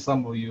dismay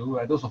some of you.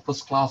 Right? Those are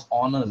first-class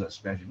honors,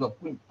 especially. Those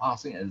are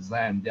passing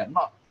exam.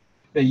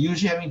 They're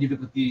usually having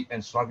difficulty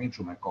and struggling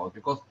through my course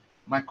because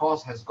my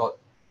course has got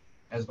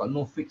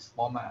no fixed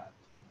format.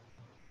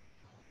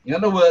 In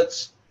other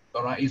words,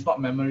 all right, it's not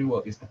memory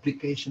work; it's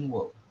application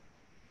work.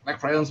 Like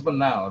for example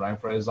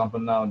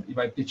now, if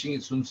I'm teaching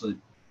it Sun Tzu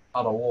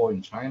Art of War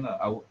in China,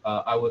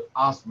 I would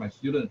ask my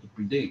students to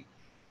predict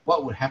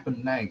what would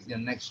happen next in the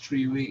next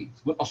 3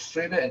 weeks. Would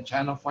Australia and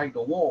China fight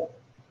the war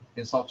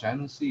in South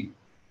China Sea?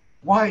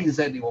 Why is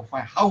that they will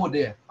fight? How will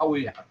it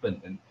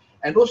happen?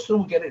 And those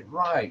students who get it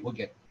right will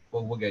get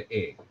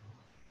A.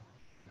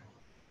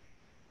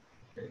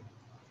 Okay.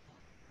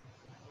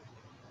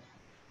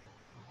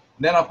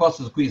 Then of course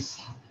the quiz.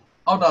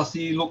 How does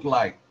he look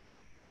like?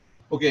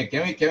 Okay,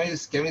 can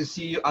we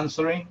see you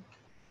answering?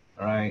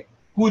 All right.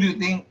 Who do you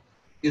think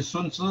is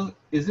Sun Tzu?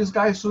 Is this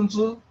guy Sun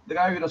Tzu, the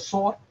guy with a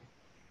sword?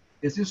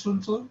 Is this Sun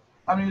Tzu?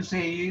 How many you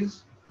say he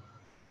is?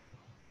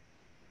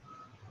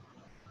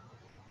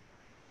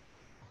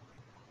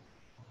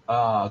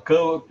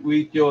 Curl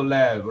with your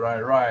left,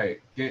 right.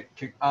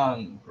 Kick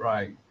on,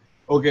 right.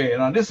 Okay,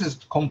 now this is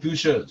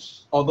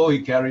Confucius, although he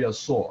carry a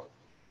sword.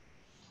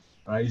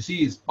 Right, you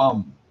see his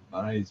palm,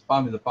 All right, his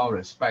palm is the palm of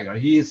respect.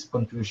 Right? He is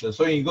Confucius.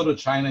 So when you go to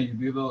China,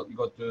 you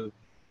got to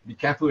be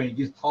careful when you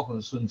give talk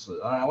on Sun Tzu.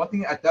 All right, one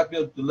thing I tell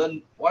people to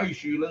learn, why you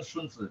should learn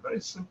Sun Tzu?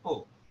 Very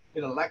simple.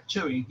 In a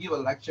lecture, when you give a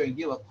lecture, you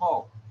give a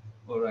talk.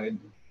 All right,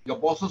 your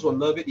bosses will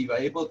love it if you're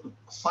able to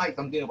cite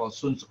something about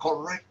Sun Tzu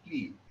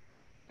correctly.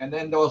 And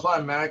then there was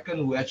one American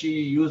who actually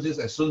used this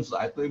as Sun Tzu.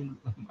 I told him,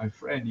 my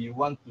friend, you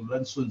want to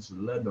learn Sun Tzu,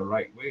 learn the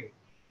right way.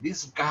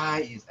 This guy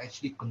is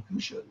actually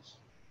Confucius.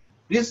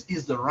 This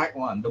is the right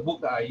one, the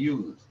book that I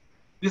use.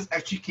 This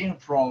actually came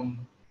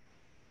from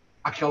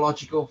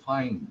archaeological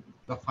find.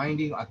 The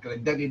finding,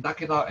 they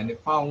dug it out and they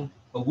found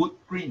a wood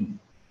print.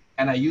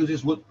 And I use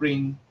this wood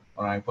print,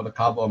 all right, for the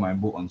cover of my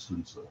book on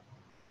Sun Tzu.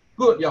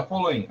 Good, you're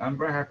following. I'm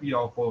very happy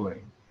you're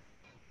following.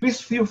 Please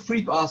feel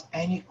free to ask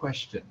any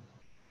question,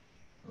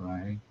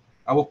 right?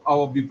 I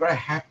will be very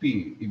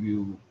happy if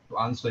you to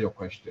answer your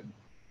question.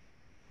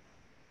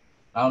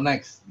 Now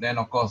next, then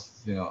of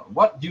course,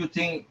 what do you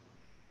think?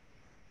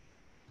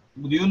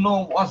 Do you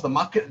know what's the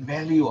market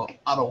value of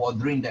out of war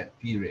during that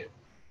period?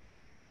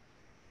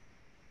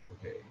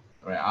 Okay,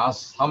 all right.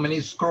 Ask how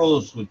many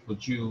scrolls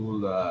would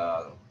you?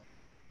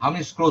 How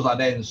many scrolls are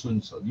there in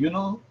Sun Tzu? Do you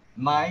know?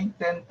 9,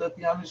 10,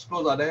 30. How many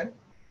scrolls are there?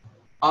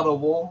 Out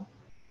of war.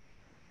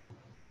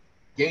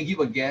 Can you give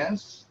a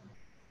guess?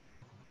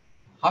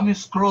 How many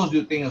scrolls do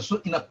you think?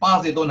 So in the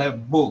past, they don't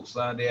have books.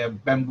 They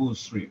have bamboo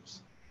strips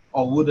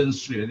or wooden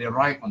strips. They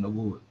write on the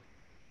wood.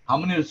 How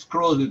many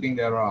scrolls do you think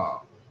there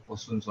are for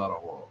Sun Tzu Out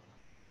of War?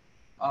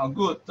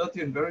 Good,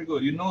 13, very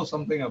good. You know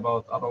something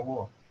about Out of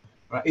War.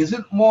 Right? Is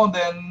it more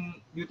than,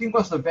 you think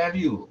what's the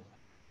value?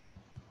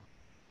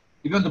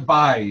 You're going to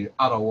buy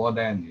Out of War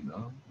then,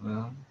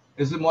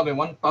 is it more than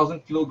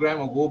 1,000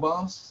 kilograms of gold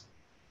bars?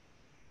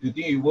 Do you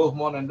think it's worth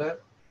more than that?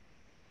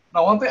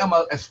 Now, one thing I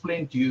must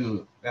explain to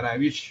you, and I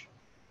wish,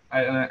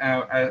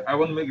 I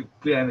want to make it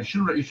clear, and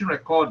you should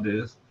record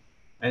this,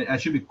 and I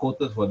should be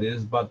quoted for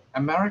this, but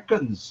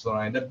Americans,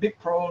 right, the big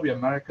problem with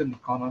American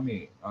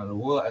economy, the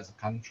world as a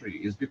country,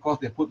 is because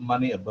they put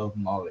money above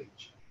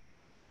knowledge.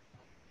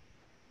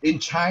 In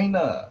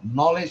China,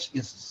 knowledge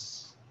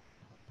is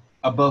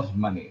above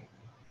money.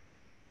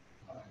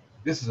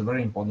 This is a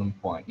very important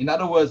point. In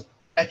other words,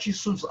 actually,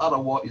 Sun Tzu Out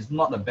of War is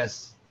not the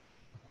best.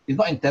 It's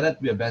not intended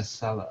to be a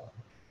bestseller.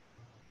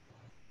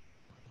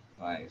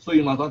 Right. So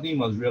you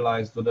must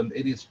realize to them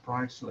it is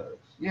priceless.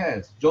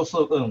 Yes,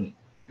 Joseph Ng,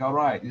 you're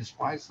right, it's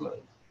priceless.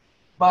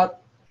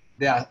 But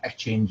there are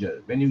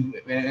exchanges.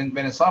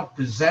 When someone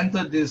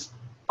presented this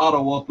Out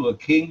of War to a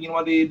king, you know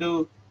what they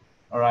do?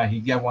 All right, he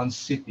gave one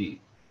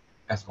city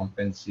as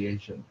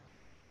compensation.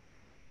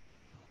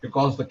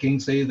 Because the king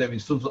says that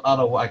with Sun Tzu Out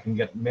of War, I can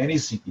get many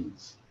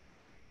cities.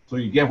 So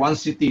you give one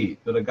city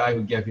to the guy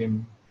who gave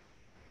him,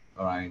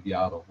 all right, the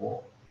Out of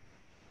War.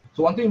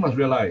 So one thing you must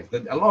realize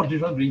that a lot of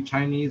difference between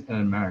Chinese and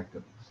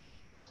Americans.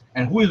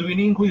 And who is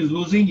winning, who is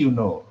losing, you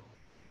know.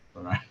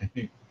 All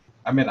right.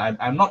 I mean,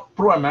 I'm not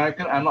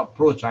pro-American, I'm not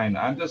pro-China.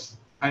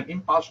 I'm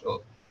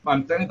impartial. But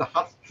I'm telling you the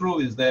hard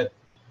truth is that,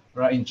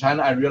 right, in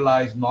China, I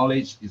realize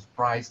knowledge is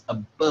priced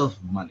above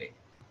money.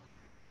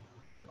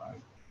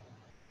 Right.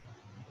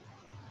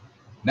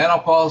 Then,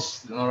 of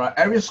course, all right,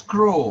 every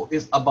scroll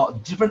is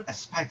about different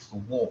aspects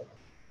of war.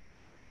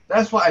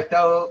 That's why I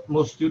tell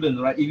most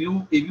students, right? If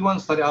you want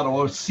to study Out of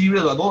War,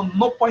 serious,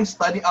 no point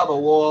studying Out of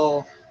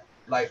War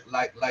like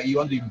you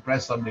want to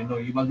impress somebody. No,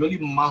 you must really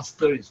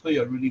master it so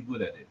you're really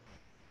good at it.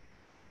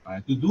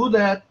 Right? To do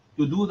that,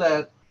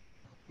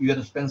 you have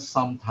to spend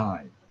some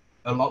time,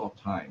 a lot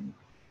of time.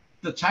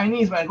 The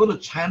Chinese, when I go to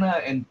China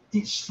and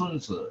teach Sun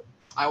Tzu,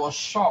 I was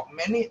shocked.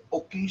 Many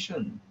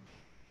occasions,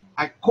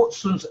 I quote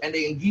Sun Tzu and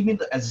they can give me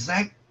the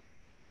exact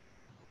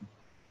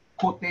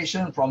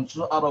quotation from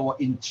Sun Tzu Out of War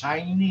in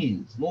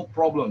Chinese, no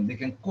problem. They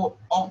can quote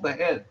off the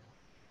head.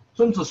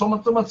 Sun Tzu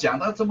这么讲，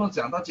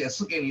他解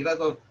释给你那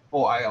个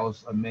oh, I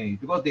was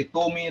amazed because they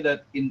told me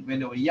that when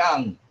they were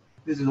young,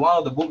 this is one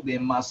of the books they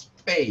must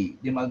pay,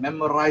 they must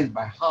memorize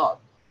by heart.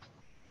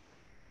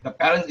 The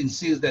parents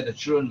insist that the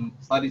children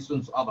study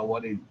Sun Tzu Out of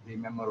War, they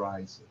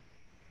memorize it.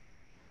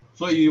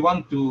 So if you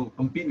want to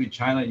compete with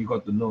China, you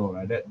got to know,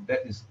 right?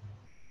 That is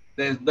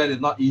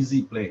not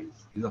easy place.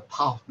 It's a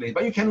tough place,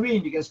 but you can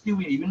win. You can still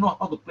win. If you know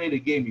how to play the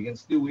game, you can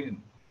still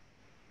win.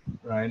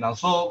 Right now,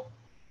 so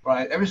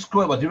right, every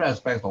school about different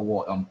aspects of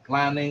war: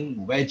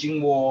 planning,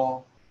 waging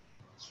war,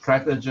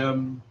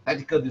 stratagem,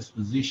 tactical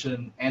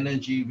disposition,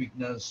 energy,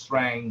 weakness,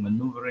 strength,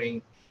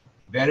 maneuvering,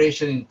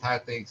 variation in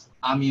tactics,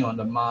 army on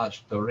the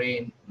march,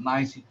 terrain,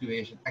 nice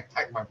situation,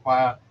 attack by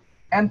fire,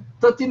 and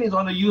 13 is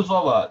on the use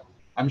of it.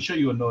 I'm sure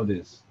you will know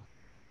this.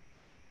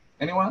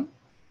 Anyone?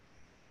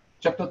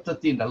 Chapter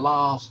 13, the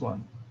last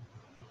one.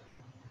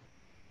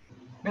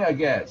 May I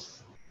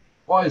guess?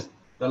 What is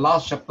the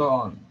last chapter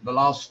on? The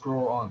last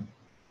scroll on?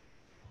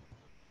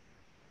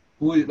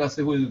 Let's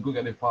say who is good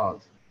at it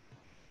fast.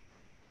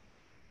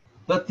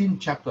 13th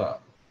chapter.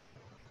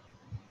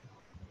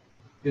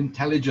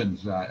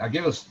 Intelligence. I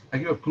give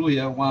a clue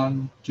here.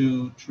 1,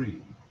 2,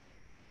 3.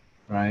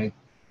 Right?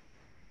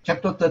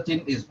 Chapter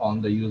 13 is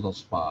on the use of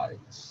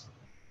spies.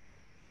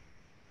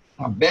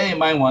 Bear in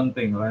mind one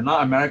thing, right? Now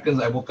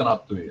Americans have woken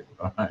up to it,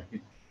 right?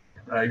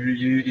 Right.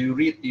 You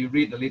read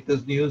the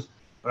latest news,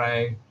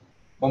 right?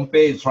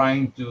 Pompeo is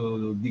trying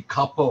to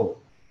decouple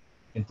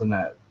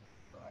internet.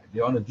 Right?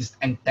 They want to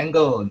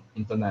disentangle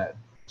internet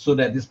so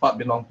that this part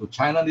belongs to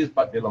China, this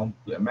part belongs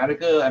to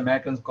America.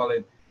 Americans call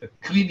it the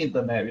clean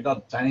internet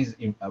without Chinese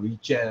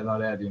WeChat and all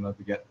that,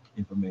 to get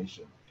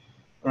information.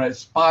 All right,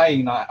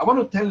 spying. Now, I want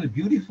to tell you the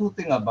beautiful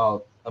thing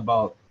about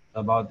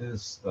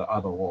this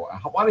other war.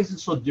 Why is it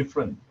so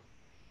different?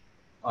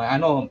 I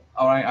know.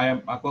 All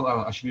right, I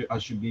thought I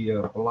should be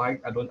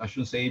polite. I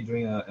shouldn't say it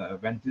during a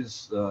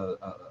Aventis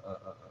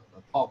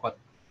talk, but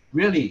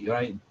really,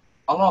 right?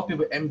 A lot of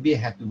people MBA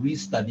have to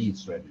restudy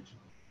strategy.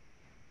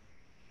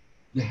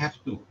 They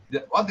have to.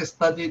 What they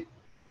studied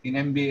in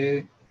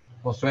MBA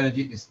for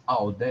strategy is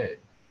out there.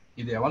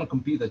 If they want to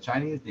compete with the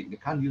Chinese, they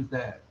can't use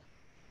that.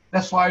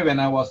 That's why when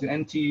I was in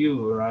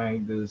NTU,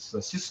 right, this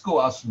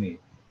Cisco asked me.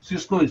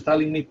 Cisco is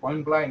telling me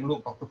point blank,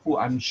 look, Dr. Fu,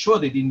 I'm sure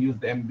they didn't use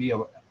the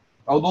MBA.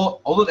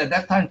 Although at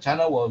that time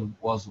China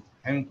was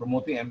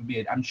promoting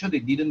MBA, I'm sure they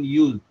didn't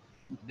use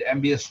the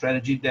MBA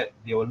strategy that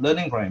they were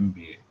learning from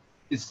MBA.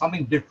 It's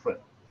something different.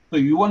 So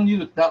you want you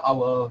to tell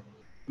our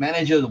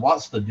managers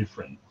what's the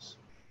difference.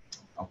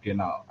 Okay,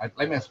 now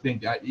let me explain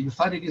to you. You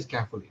study this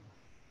carefully.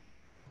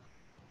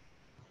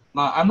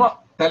 Now I'm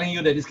not telling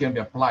you that this can be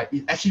applied.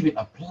 It actually been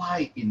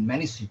applied in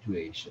many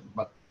situations,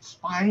 but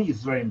spying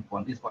is very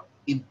important. It's about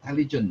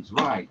intelligence,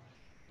 right?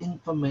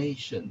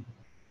 Information.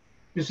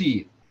 You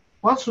see,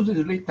 what Susan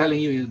is really telling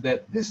you is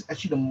that this is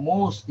actually the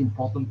most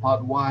important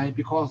part. Why?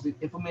 Because the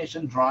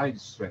information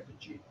drives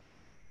strategy.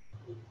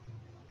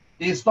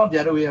 It's not the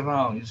other way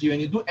around. You see,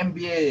 when you do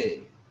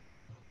MBA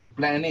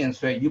planning and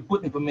strategy, you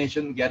put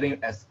information gathering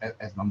as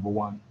number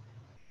one,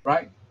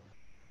 right?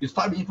 You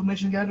start with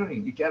information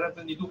gathering. You gather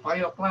and you do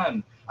 5-year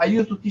plan. I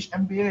used to teach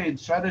MBA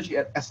strategy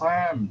at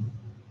SIM.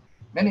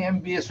 Many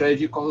MBA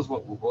strategy courses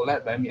were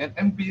led by me, and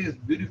MBA is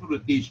beautiful to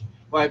teach.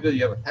 Why? Because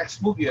you have a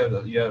textbook, you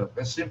have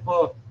a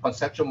simple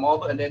conceptual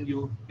model, and then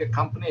you get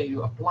company,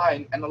 you apply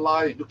and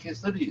analyze, do case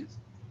studies.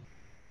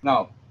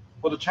 Now,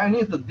 for the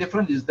Chinese, the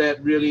difference is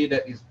that really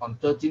that is on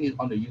 13 is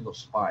on the use of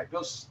spy.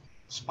 Because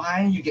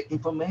spying, you get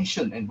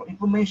information, and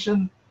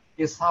information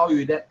is how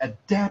you then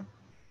adapt.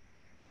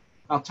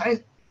 Now,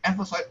 Chinese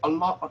emphasize a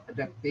lot on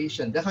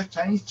adaptation. That's why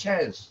Chinese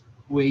chess,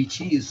 Wei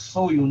Qi, is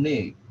so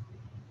unique.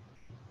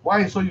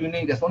 Why is so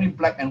unique? There's only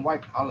black and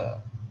white color.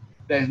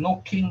 There is no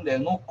king, there's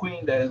no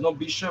queen, there is no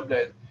bishop,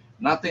 there's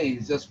nothing.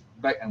 It's just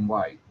black and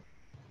white.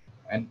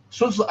 And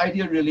so the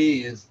idea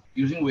really is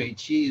using Wei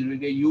Qi.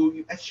 Really,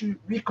 you actually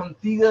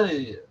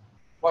reconfigure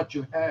what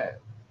you have.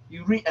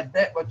 You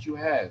readapt what you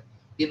have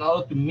in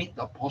order to meet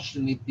the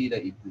opportunity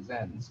that it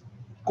presents.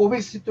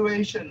 COVID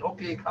situation,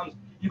 okay, it comes.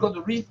 You got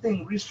to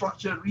rethink,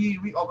 restructure,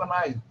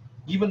 reorganize,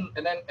 and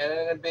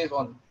then based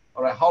on,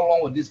 all right, how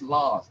long will this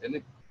last,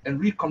 and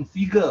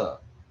reconfigure.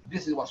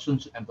 This is what Sun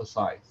Tzu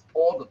emphasized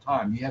all the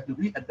time. You have to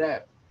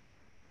readapt.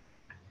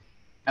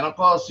 And of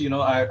course,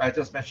 I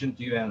just mentioned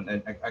to you,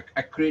 and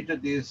I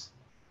created this.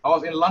 I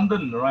was in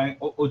London, right?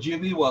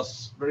 Ogilvy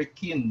was very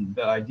keen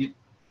that I did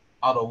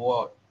out of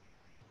work.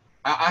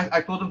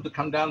 I told them to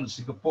come down to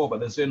Singapore, but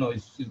they said, no,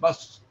 it's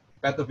much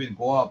better if we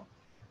go up.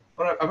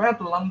 But I went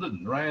to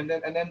London, right? And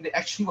then they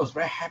actually was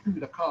very happy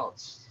with the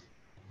cards.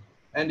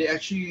 And they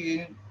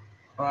actually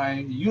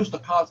used the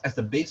cards as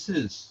the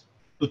basis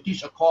to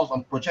teach a course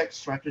on project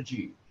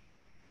strategy.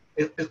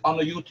 It's on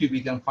the YouTube.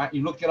 You can find.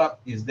 You look it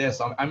up. Is there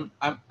some?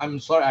 I'm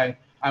sorry.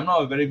 I'm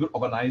not a very good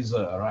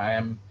organizer.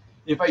 Right?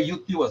 In fact,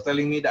 YouTube was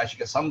telling me that I should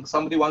get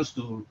somebody wants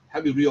to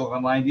help you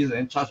reorganize this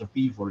and charge a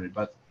fee for it.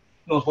 But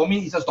no, for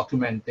me, it's just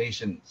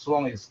documentation. So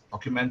long as it's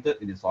documented,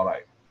 it is all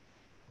right.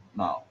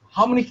 Now,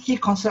 how many key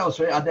concepts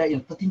are there in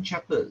 13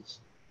 chapters?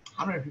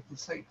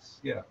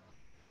 156. Yeah.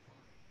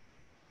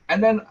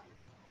 And then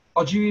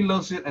Ogilvy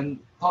loves it and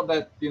thought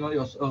that it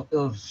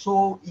was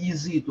so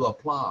easy to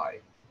apply.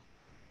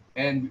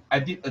 And I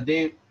did a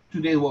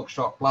 2-day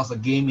workshop plus a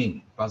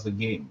game.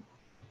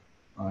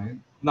 Right?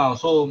 Now,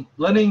 so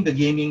learning the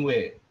gaming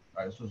way,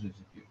 right? So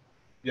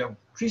you have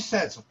 3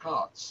 sets of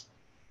cards.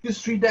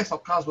 These 3 decks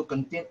of cards will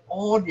contain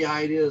all the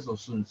ideas of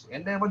Sun Tzu.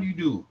 And then what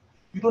do?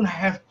 You don't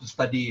have to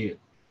study it.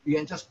 You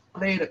can just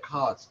play the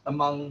cards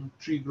among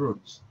 3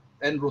 groups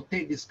and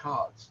rotate these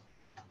cards.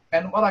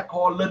 And what I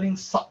call learning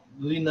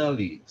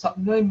sublinearly.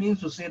 Sublinearly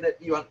means to say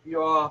that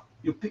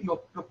you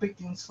pick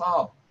things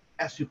up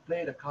as you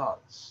play the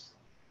cards.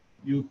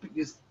 You pick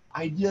these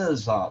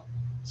ideas up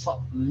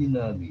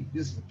sublinearly.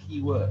 This is the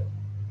key word.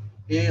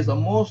 It is the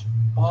most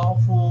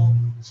powerful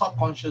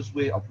subconscious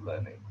way of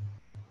learning.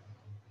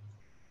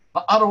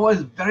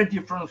 Otherwise, it's very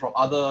different from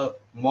other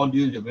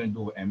modules you're going to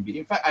do with MBA.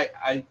 In fact,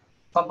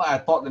 sometimes I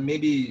thought that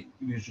maybe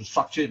we should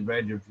structure it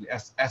very differently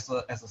as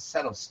a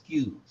set of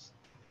skills.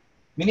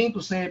 Meaning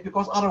to say,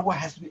 because otherwise it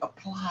has to be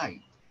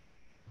applied.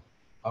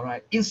 All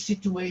right, in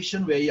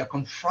situation where you are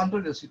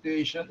confronted with a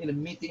situation in a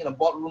meeting, in a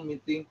boardroom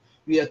meeting,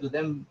 you have to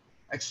then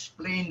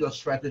explain your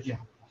strategy.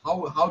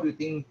 How do you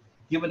think,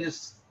 given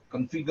this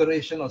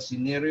configuration or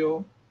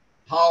scenario,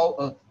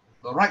 how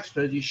the right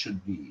strategy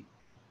should be.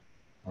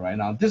 All right,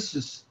 now this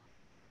is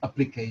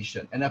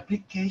application, and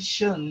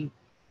application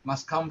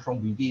must come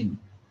from within.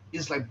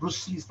 It's like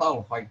Bruce Lee style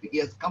of fighting.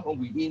 It has come from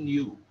within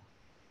you.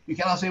 You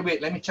cannot say,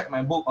 wait, let me check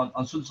my book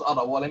on Sun Tzu Art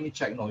of War, let me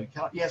check. No, you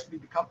cannot. It has to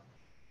become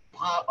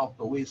part of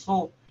the way.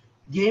 So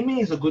gaming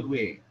is a good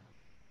way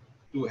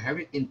to have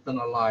it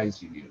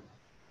internalized in you.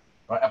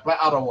 Right? Apply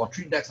Art of War,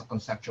 3 decks of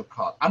conceptual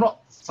cards. I'm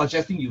not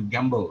suggesting you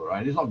gamble,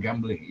 right? It's not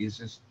gambling.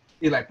 It's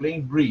like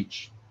playing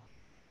bridge.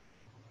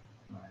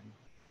 Right?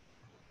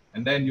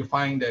 And then you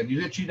find that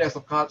you get 3 decks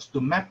of cards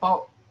to map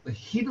out the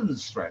hidden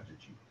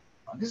strategy.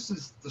 This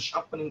is the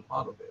sharpening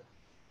part of it.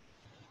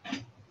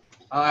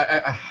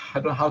 I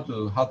don't know how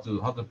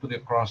to put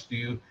it across to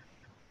you.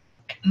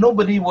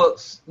 Nobody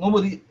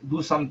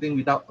do something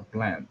without a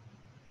plan.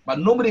 But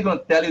nobody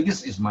gonna tell you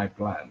this is my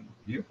plan.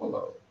 Do you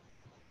follow?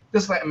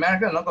 Just like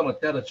America are not gonna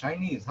tell the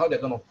Chinese how they're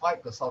gonna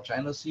fight the South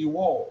China Sea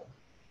War.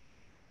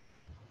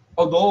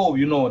 Although,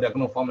 you know, they're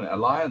gonna form an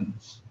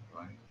alliance,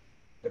 right?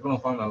 They're gonna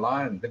form an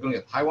alliance. They're gonna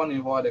get Taiwan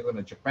involved, they're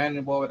gonna get Japan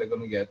involved, they're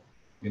gonna get,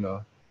 you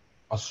know,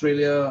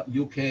 Australia,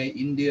 UK,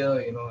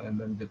 India, you know, and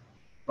then the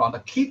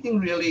key thing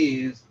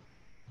really is,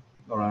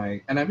 all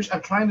right, and which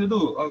I'm trying to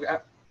do. Okay,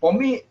 for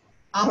me,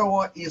 Art of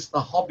War is a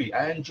hobby.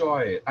 I enjoy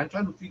it. I'm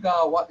trying to figure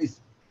out what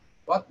is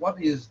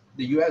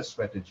the US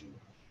strategy.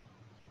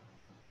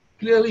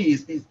 Clearly,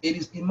 it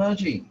is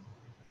emerging,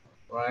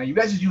 right?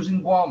 US is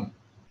using bomb,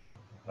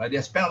 right? They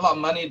spend a lot of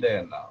money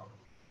there now,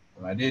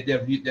 right? They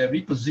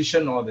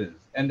reposition all this,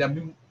 and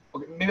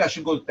okay, maybe I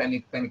should go to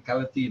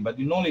technicality, but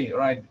you know me,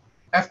 right?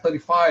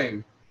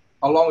 F-35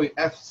 along with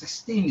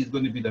F-16 is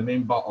going to be the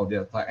main bulk of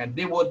their attack, and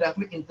they will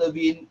definitely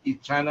intervene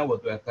if China were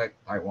to attack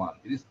Taiwan.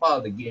 It is part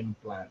of the game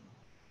plan.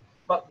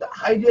 But the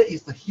idea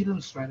is the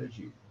hidden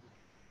strategy.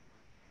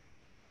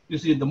 You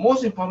see, the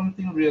most important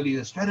thing really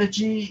is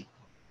strategy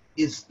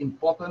is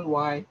important.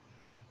 Why?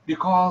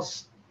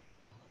 Because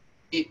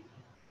it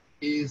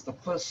is the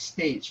first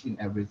stage in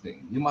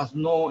everything. You must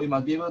know, you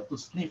must be able to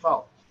sniff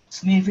out.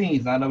 Sniffing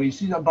is another way. You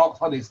see the dogs,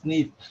 how they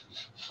sniff.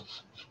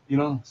 You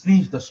know,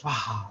 sniff the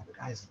the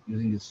guy's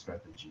using this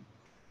strategy.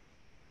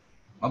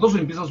 Now, those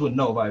in business would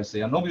know what I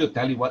say, and nobody will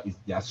tell you what is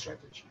their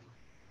strategy.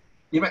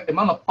 Even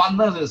among the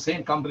partners in the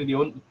same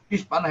company,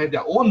 each partner has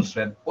their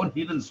own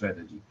hidden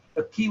strategy.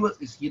 The keyword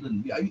is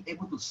hidden. Are you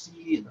able to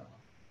see it?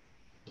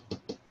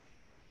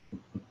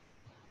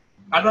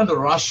 I don't want to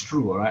rush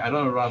through, all right? I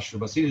don't want to rush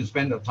through, but since you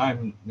spend the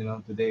time, you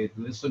know, today to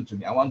listen to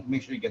me, I want to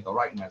make sure you get the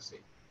right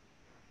message.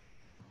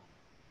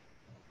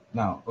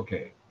 Now,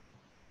 okay.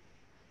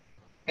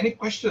 Any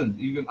questions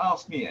you can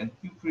ask me, and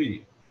feel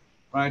free.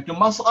 Right? To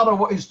master Art of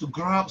War is to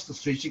grasp the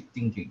strategic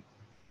thinking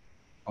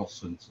of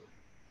Sun Tzu.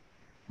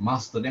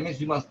 Master, that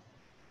means you must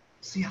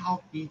see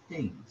how he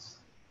thinks.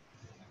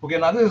 Okay,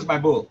 now this is my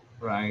book,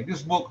 right?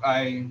 This book,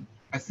 I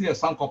still have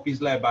some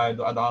copies left, but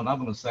I'm not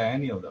going to sell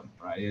any of them,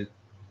 right?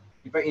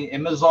 In fact, in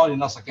Amazon, it's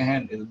not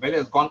secondhand. The value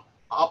has gone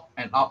up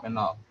and up and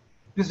up.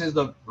 This is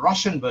the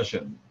Russian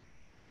version.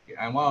 Okay,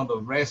 I'm one of the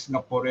rare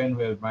Singaporeans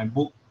where my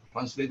book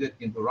translated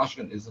into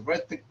Russian. It's a very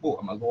thick book,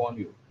 I must warn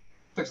you.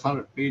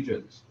 600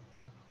 pages.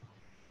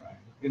 Right?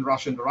 In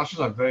Russian, the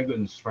Russians are very good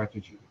in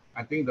strategy.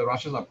 I think the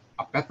Russians are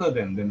better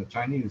than the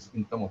Chinese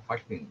in terms of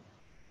fighting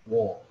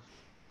war.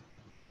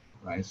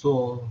 Right?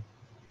 So,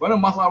 one of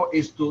the master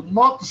is to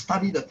not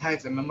study the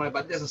text and memorize,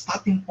 but there's a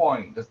starting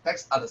point. The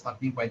texts are the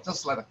starting point,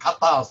 just like the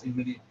katas.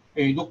 When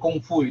you do kung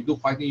fu, you do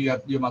fighting,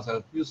 you must have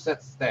a few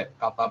sets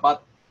kata.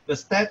 But the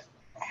steps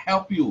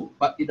help you,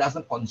 but it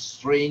doesn't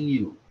constrain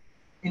you.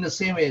 In the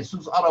same way, Sun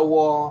Tzu Art of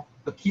War,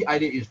 the key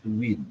idea is to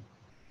win,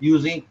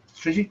 using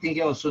strategic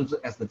thinking of Sun Tzu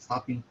as the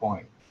starting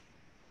point.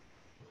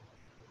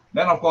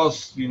 Then, of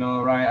course, you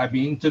know, right, I've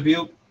been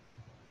interviewed.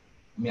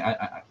 I mean,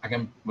 I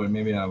can, well,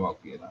 maybe I'm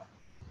okay now,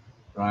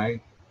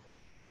 right?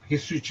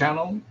 History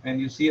Channel,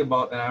 and you see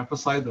about, and I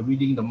emphasize the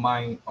reading the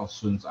mind of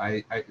Sun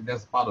Tzu.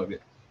 That's part of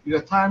it. If you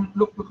have time,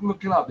 look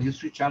it up, the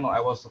History Channel. I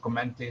was a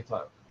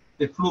commentator.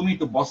 They flew me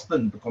to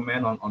Boston to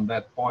comment on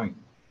that point.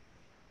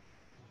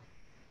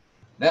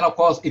 Then, of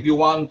course, if you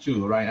want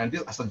to, right, and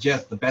this I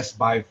suggest the best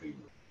buy for you,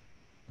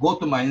 go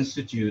to my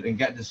institute and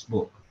get this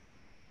book,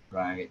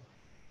 right?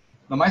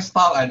 Now, my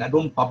style, and I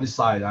don't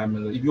publicize.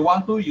 If you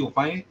want to, you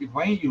find it. If you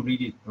find it, you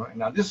read it. Right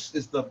now, this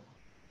is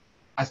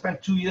I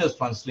spent 2 years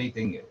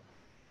translating it.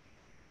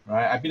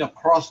 Right, I've been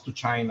across to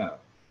China.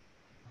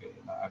 Okay,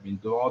 I've been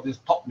to all these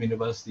top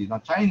universities. Now,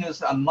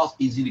 Chinese are not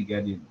easy to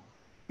get in.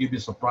 You'd be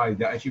surprised.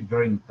 They're actually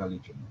very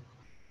intelligent.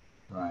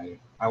 Right.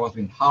 I was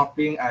in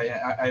Sharpening.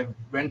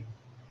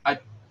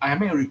 I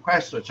made a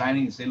request to a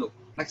Chinese, say, look,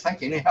 next time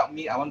can you help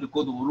me? I want to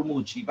go to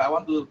Urumqi, but I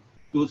want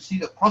to see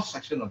the cross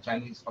section of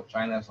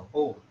China as a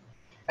whole.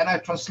 And I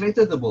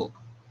translated the book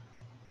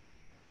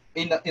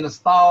in a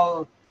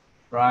style,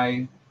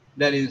 right,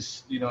 that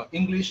is, you know,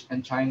 English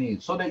and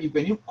Chinese, so that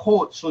when you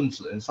quote Sun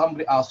Tzu and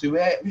somebody asks you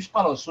which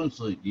part of Sun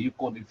Tzu do you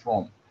quote it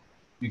from,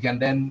 you can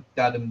then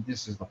tell them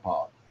this is the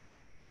part.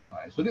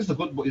 Right. So this is a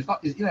good book.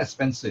 It's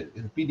inexpensive.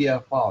 It's a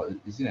PDF file.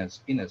 It's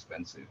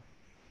inexpensive.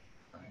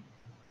 Right.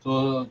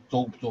 So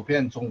走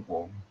遍中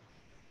国.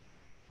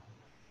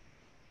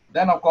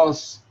 Then of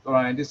course,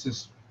 right, this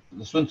is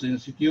the Sun Tzu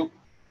Institute.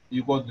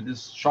 You go to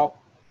this shop.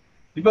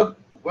 People,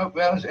 well,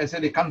 I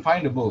said they can't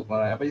find the book,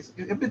 right? But it's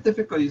a bit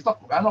difficult. It's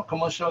not. I'm not a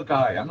commercial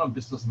guy. I'm not a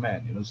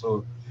businessman, you know.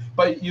 So,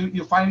 but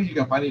you find it. You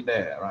can find it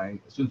there, right?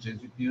 Sun Tzu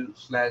Institute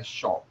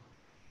 /shop.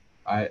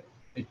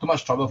 It's too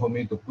much trouble for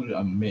me to put it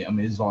on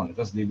Amazon.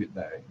 Just leave it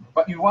there.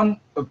 But you want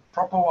a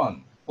proper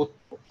one,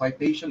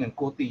 citation and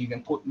quoting. You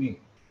can quote me.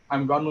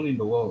 I'm well known in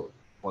the world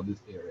for this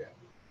area,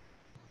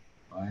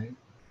 right?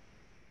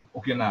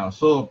 Okay, now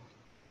so.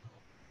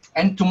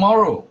 And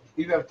tomorrow,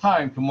 if you have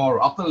time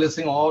tomorrow, after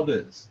listening all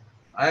this,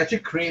 I actually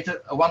created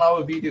a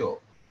 1-hour video.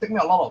 It took me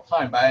a lot of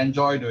time, but I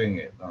enjoy doing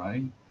it, all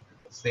right?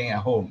 Staying at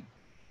home,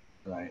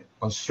 right?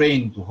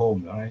 Constrained to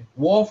home, all right?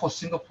 War for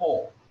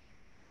Singapore,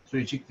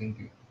 strategic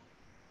thinking,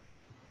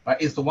 right?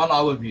 It's the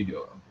 1-hour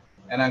video.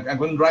 And I'm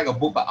going to write a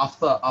book, but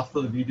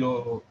after the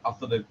video,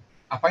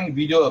 I find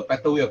video a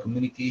better way of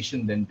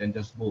communication than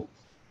just books.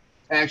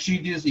 And actually,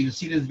 if you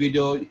see this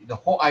video, the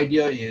whole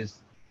idea is,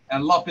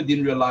 and a lot of people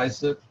didn't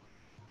realize it,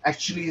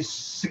 actually,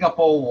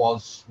 Singapore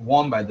was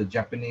won by the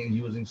Japanese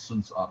using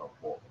Sun Tzu Art of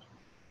War.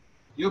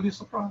 You'll be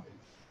surprised.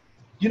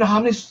 You know how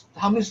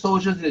many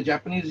soldiers the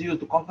Japanese used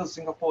to conquer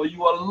Singapore? You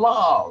will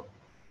laugh.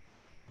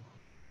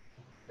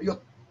 Your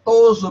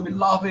toes will be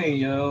laughing,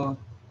 you know.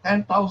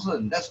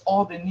 10,000, that's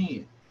all they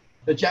need.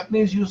 The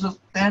Japanese uses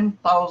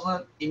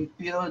 10,000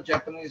 Imperial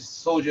Japanese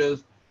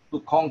soldiers to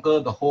conquer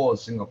the whole of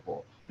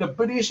Singapore. The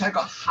British had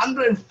got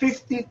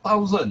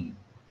 150,000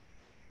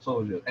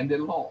 soldiers, and they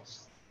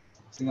lost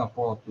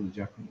Singapore to the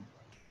Japanese.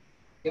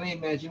 Can you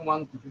imagine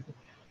 1 to 50?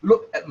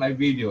 Look at my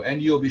video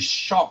and you'll be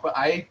shocked. But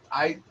I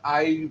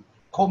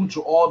comb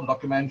through all the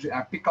documentary.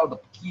 I pick out the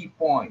key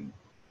point.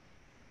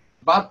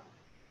 But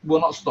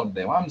we'll not stop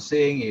there. What I'm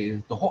saying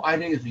is the whole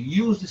idea is to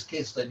use this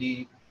case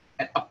study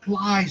and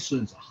apply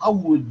Sun Tzu. How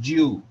would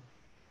you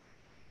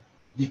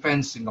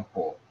defend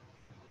Singapore,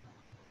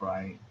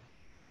 right?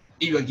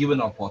 If you're given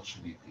an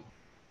opportunity,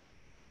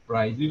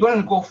 right? You don't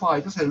have to go far.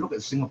 You just have to look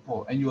at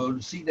Singapore and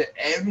you'll see that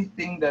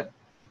everything that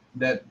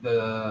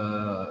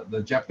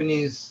the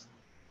Japanese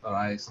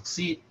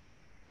succeed,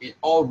 it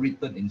all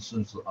written in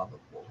Sun Tzu Art of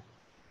War,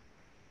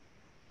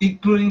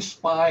 including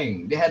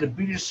spying. They had a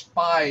British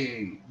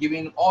spy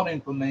giving all the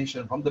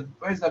information from the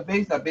where's the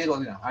base? The base was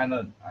in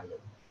Hainan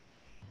Island,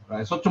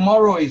 right? So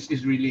tomorrow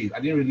is released. I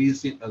didn't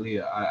release it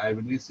earlier. I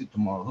released it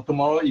tomorrow. So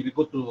tomorrow, if you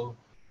go to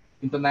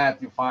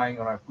internet, you find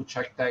put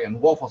hashtag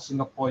and War for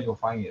Singapore, you'll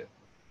find it.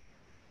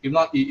 If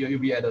not, you'll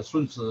be at the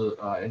Sun Tzu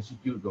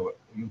Institute or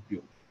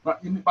YouTube.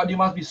 But you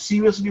must be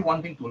seriously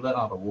wanting to learn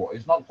Art of War.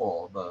 It's not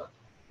for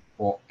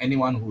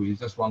anyone who is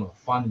just want a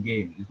fun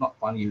game. It's not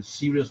funny. It's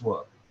serious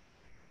work.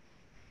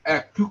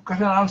 Quick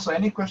question and answer.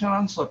 Any question and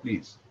answer,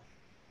 please?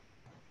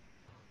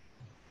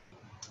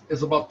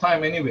 It's about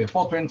time anyway.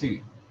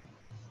 4:20.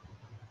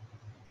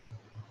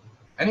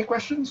 Any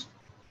questions?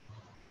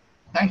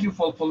 Thank you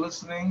for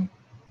listening.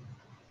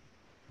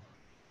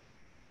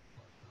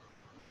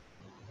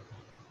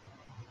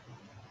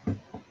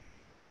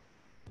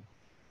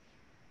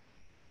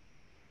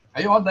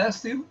 Are you all there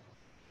still?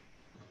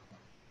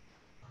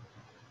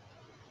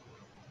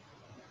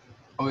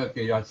 Oh,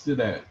 okay, you are still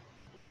there.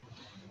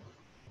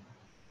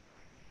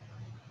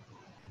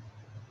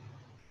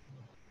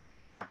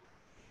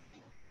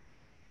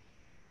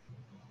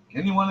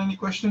 Anyone, any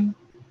question?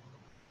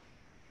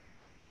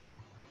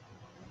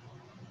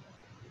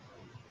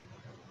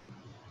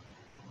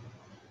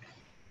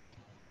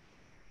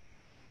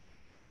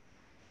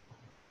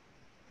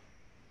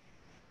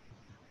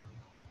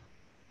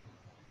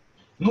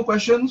 No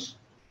questions?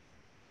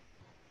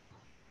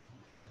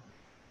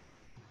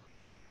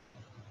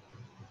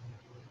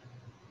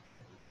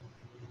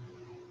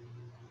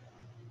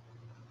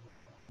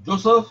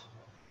 Joseph,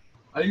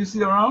 are you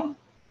still around?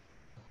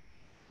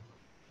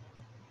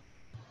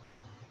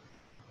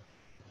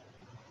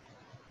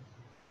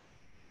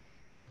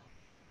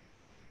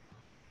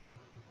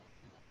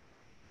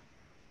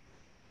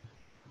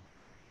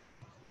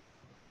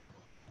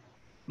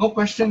 No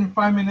question in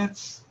 5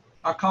 minutes.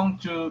 I'll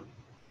count to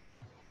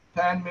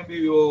 10.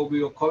 Maybe we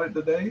will call it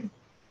a day.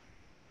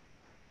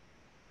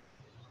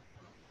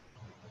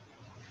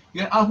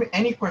 You can ask me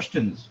any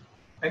questions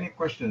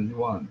you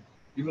want,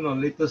 even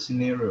on latest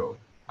scenario.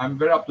 I'm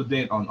very up to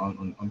date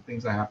on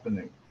things that are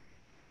happening.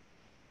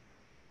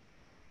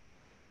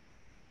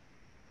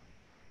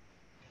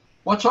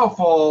 Watch out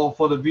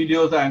for the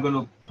videos that I'm going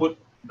to put,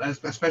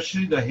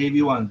 especially the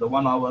heavy ones, the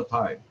 1 hour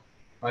type.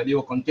 Right, they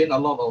will contain a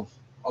lot of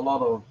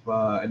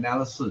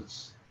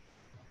analysis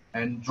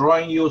and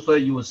drawing you so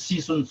you will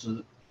see Sun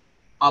Tzu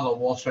Art of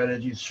War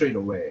strategy straight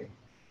away.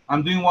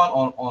 I'm doing one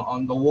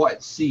on the war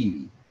at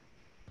sea,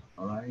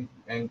 all right,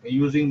 and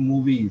using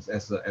movies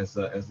as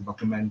a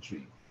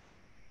documentary,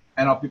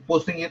 and I'll be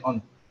posting it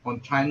on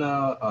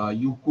China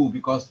Youku,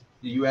 because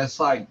the US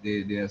side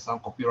there are some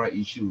copyright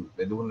issues.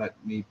 They don't let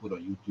me put on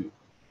YouTube.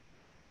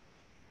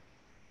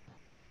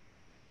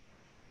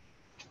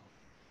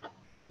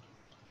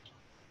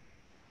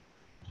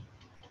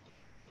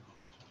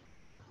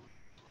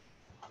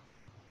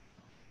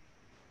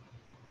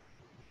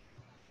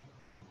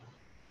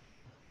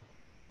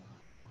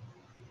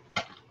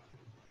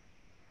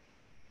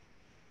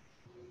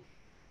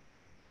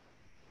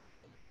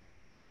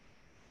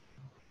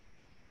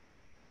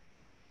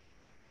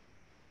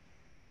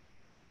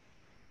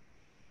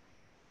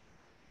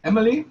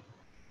 Emily,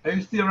 are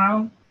you still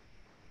around?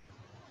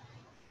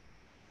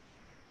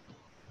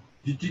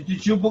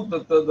 Did you book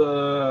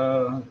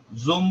the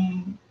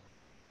Zoom?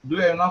 Do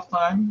you have enough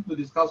time to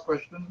discuss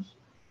questions?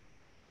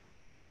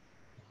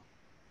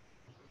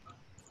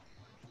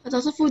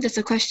 Dr. Fu, there's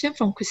a question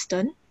from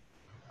Kristen.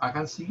 I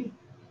can't see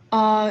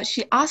it.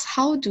 She asked,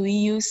 how do we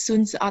use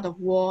Sun Tzu Art of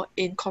War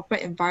in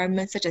corporate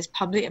environments such as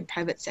public and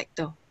private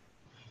sector?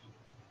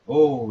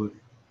 Oh,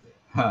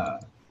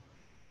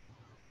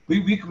 we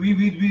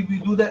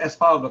do that as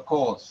part of the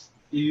course.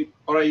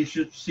 Or you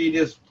should see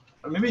this.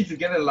 Maybe you should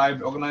get a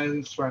live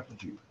organizing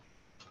strategy.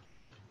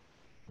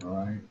 All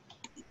right.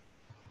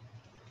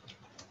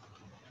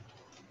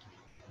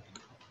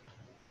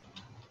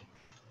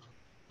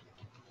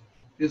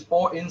 It's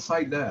all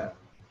inside there.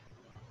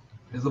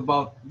 It's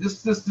about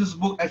this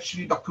book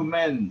actually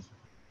documents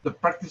the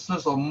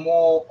practices of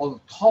more of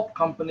the top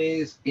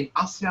companies in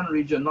ASEAN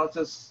region, not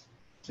just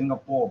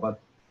Singapore, but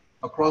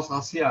across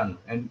ASEAN,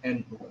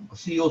 and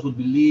CEOs would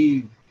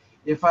believe.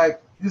 In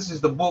fact, this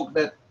is the book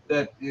that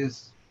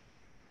is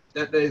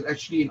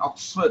actually in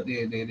Oxford.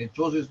 They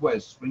chose this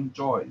word, Spring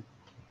Joy.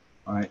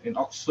 All right, in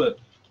Oxford,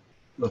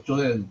 they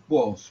chose it as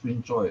book of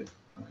Spring Joy.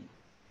 Right?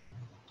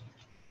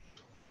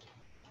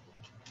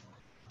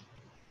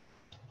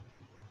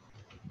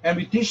 And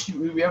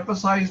we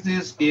emphasize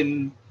this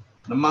in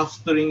the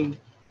mastering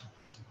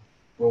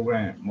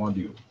program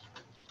module.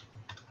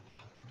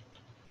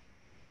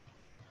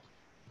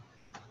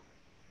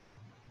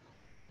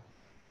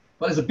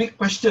 But it's a big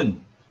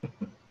question.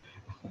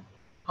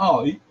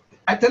 I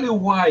tell you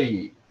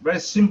why. Very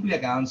simply, I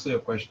can answer your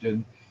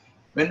question.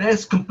 When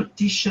there's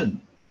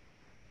competition,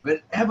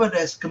 whenever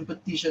there's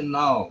competition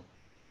now,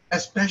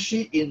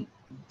 especially in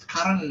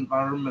current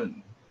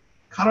environment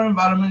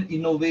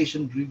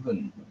innovation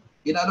driven.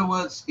 In other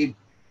words, if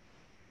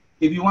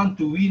you want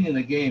to win in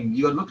a game,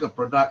 you look at a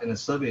product in a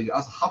survey, you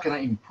ask, how can I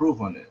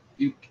improve on it?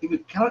 If you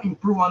cannot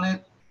improve on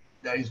it,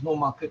 there is no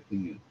market for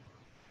you.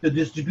 The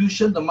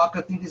distribution, the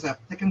marketing, these are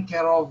taken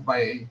care of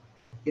by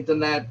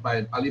internet,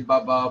 by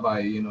Alibaba,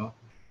 by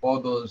all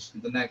those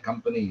internet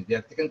companies. They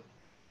are taken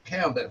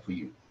care of that for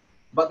you.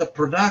 But the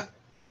product,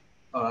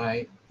 all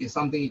right, is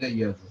something that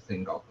you have to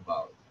think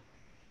about.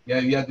 Yeah,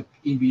 you have to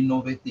be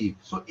innovative.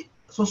 So it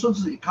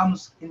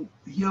comes in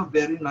here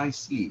very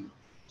nicely.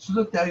 So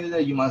to tell you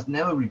that you must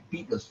never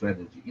repeat a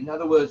strategy. In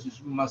other words, you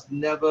must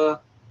never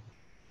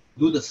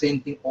do the same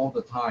thing all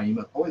the time. You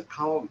must always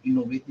come up with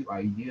innovative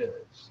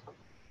ideas,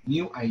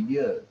 new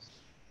ideas.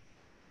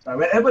 So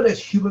whenever there's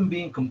human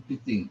being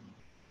competing,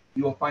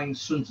 you will find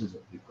Sun Tzu is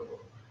applicable.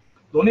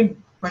 The only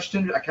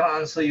question I cannot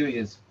answer you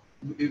is,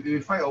 if we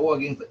fight a war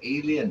against the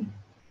alien,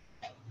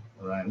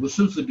 all right, will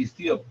Sun Tzu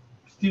still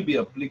be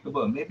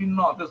applicable? Maybe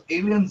not, because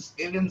aliens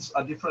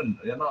are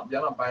different. They're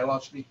not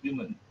biologically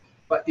human.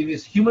 But if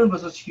it's human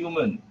versus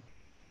human,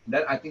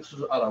 then I think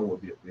Sun Tzu Art will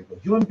be applicable.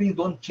 Human beings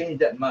don't change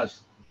that much,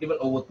 even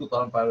over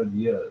 2,500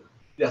 years.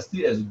 They are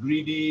still as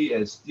greedy,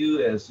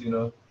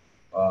 the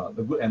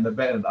good and the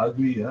bad and the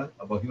ugly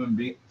about human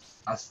beings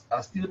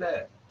are still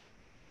there.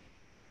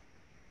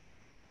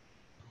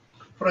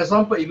 For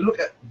example, if you look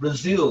at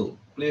Brazil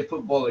play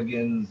football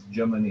against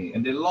Germany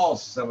and they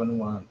lost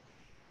 7-1,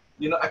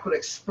 I could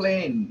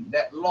explain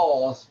that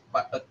loss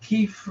by a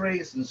key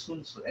phrase in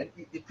Sun Tzu, and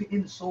it fit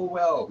in so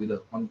well with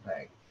the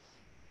context.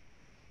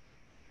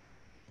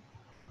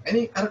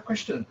 Any other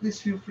question? Please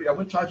feel free. I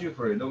won't charge you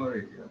for it. Don't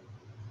worry.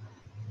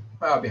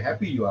 I'll be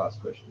happy you ask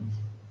questions.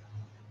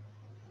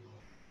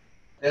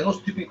 There are no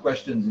stupid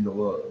questions in the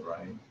world,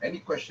 right? Any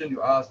question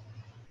you ask,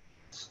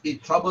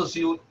 it troubles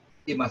you.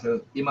 It must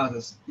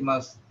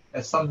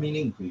have some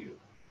meaning for you.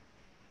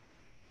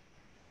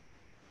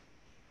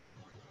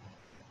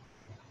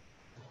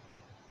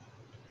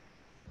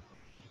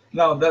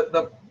 Now,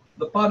 the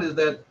part is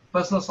that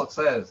personal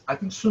success, I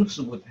think Sun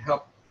Tzu would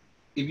help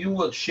if you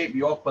would shape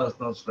your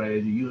personal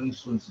strategy using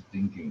Sun Tzu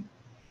thinking.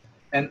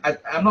 And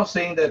I'm not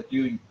saying that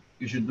you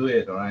should do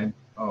it, all right?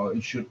 Or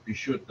you should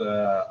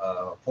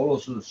follow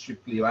Sun Tzu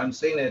strictly. I'm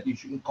saying that you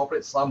should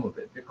incorporate some of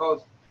it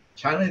because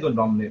China is going to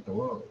dominate the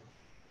world.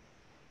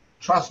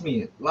 Trust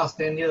me, last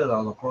 10 years I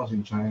was across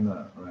in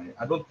China, right?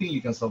 I don't think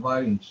you can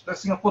survive in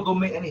Singapore. Don't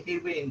make any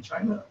headway in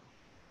China.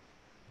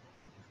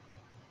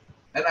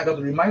 And I got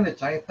to remind the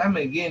China time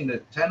and again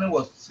that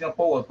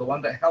Singapore was the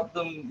one that helped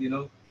them,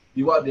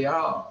 be what they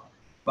are.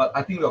 But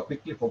I think we are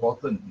quickly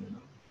forgotten,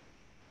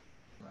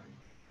 right?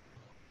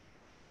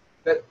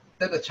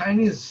 That the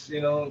Chinese,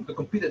 to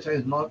compete with China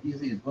is not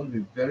easy. It's going to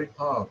be very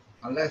tough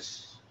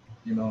unless,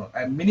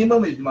 at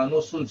minimum you must know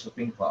Sun Tzu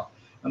Ping Fa.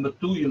 Number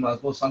 2, you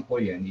must know San Po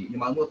Yan Yi. You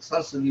must know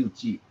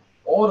 36 Ji.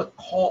 All the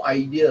core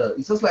idea.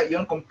 It's just like you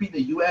want to compete in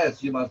the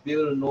US, you must be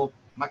able to know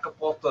Michael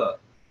Porter.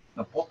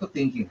 Porter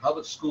thinking,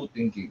 Harvard School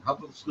thinking,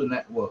 Harvard School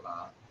network.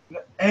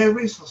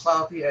 Every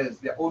society has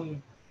their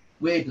own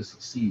way to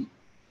succeed.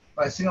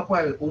 But Singapore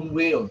has its own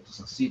way to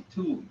succeed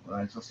too.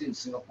 Right? Succeed in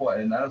Singapore,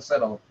 and another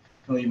set of,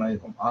 you must be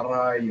from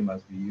RI, you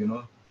must be,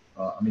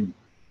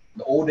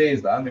 the old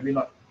days, maybe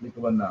not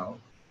applicable now.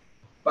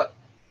 But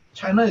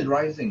China is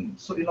rising.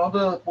 So in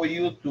order for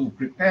you to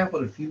prepare for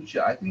the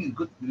future, I think it's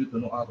good for you to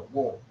know art of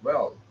war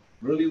well,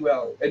 really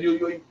well. And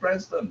you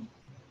impress them.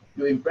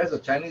 You impress the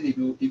Chinese if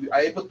you are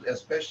able to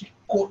especially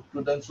quote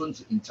to them Sun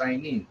Tzu in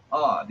Chinese,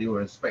 they will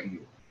respect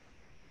you.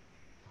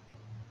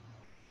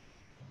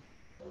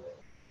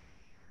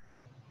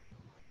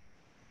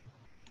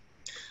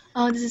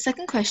 There's a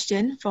second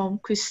question from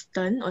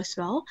Kristen as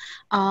well.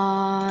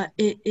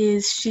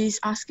 She's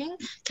asking,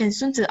 can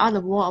Sun Tzu Art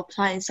of War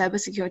apply in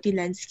cybersecurity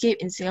landscape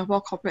in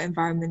Singapore corporate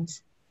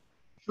environments?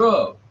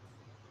 Sure.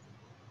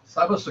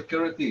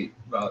 Cybersecurity,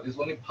 well, it's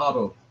only part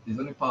of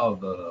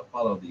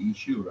the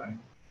issue, right?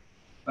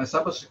 And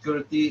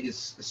cybersecurity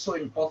is so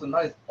important. Now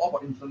it's all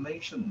about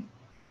information.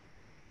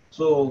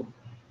 So,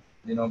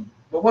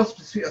 but one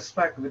specific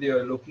aspect when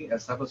you're looking at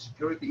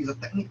cybersecurity is a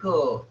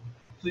technical.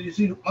 So you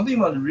see, one thing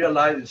you want to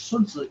realize is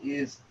Sun Tzu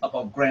is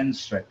about grand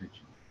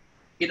strategy.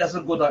 It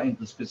doesn't go down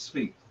into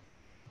specific.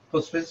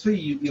 For specific,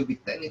 you'll be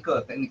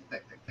technical,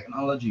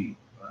 technology,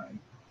 right?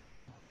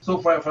 So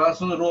for us,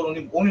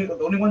 the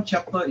only one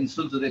chapter in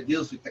Sun Tzu that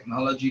deals with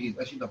technology is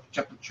actually the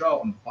chapter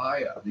 12 on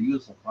fire, the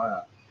use of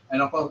fire,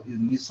 and of course,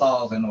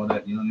 missiles and all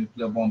that,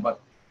 nuclear bomb. But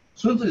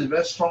Sun Tzu is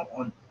very strong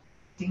on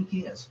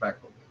thinking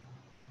aspect of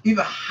it. If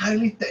a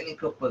highly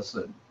technical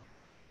person,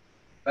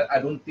 but I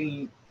don't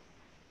think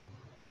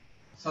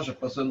such a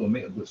person will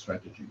make a good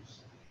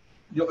strategist.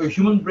 Your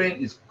human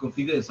brain is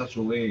configured in such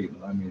a way.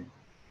 Let me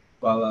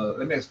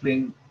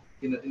explain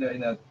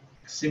in a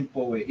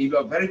simple way. If you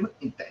are very good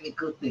in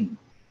technical things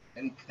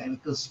and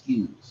technical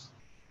skills,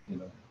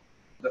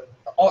 the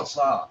odds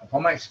are,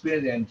 from my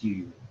experience in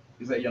NTU,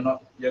 is that you're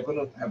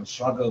going to have a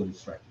struggle with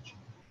strategy,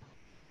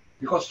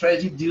 because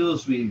strategy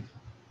deals with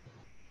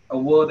a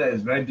world that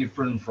is very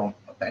different from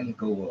a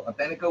technical world. A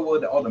technical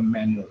world that all the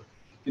manual.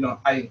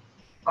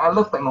 I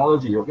love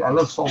technology. Okay, I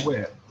love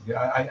software. Okay,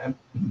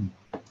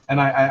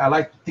 I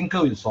like to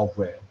tinker with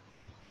software.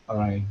 All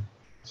right.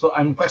 So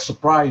I'm quite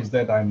surprised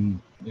that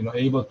I'm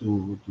able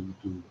to.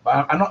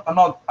 But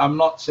I'm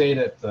not saying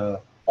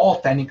that all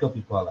technical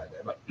people are like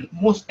that. But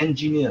most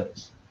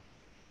engineers.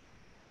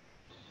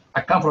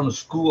 I come from the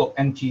school of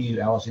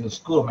NTU. I was in the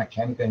school of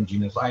mechanical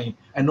engineers. I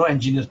know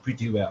engineers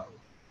pretty well.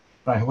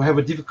 Right. We have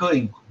a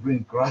difficulty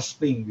in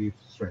grasping with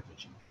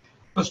strategy.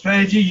 For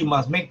strategy, you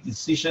must make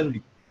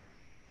decisions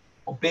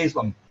based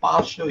on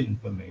partial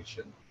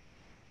information.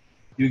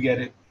 You get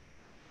it?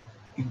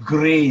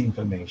 Gray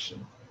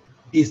information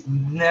is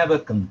never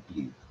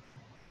complete.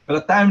 By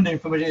the time the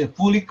information is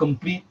fully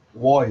complete,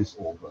 war is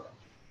over.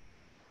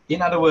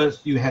 In other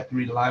words, you have to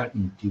rely on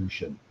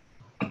intuition.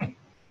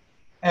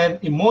 And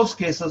in most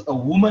cases, a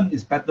woman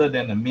is better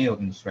than a male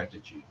in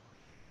strategy.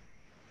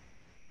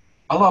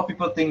 A lot of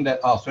people think that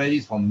strategy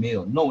is for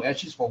male. No,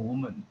 actually it's for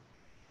women.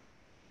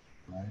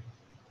 Right?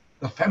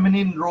 The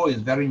feminine role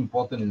is very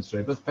important in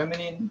strategy. But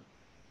feminine,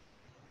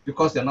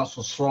 because they're not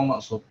so strong,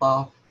 not so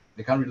tough,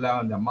 they can't rely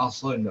on their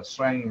muscle and their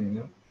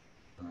strength,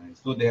 Right?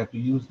 So they have to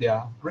use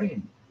their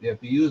brain. They have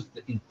to use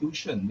the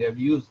intuition. They have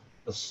to use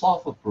the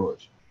soft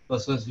approach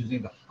versus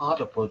using the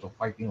hard approach of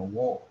fighting a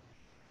war.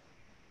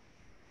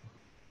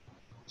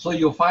 So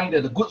you'll find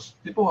that the good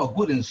people who are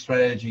good in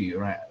strategy,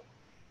 right,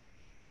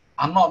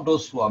 are not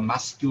those who are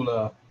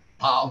muscular,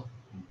 tough,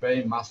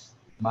 very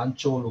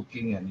macho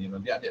looking,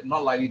 and they're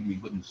not likely to be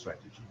good in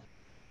strategy.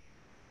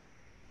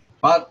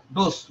 But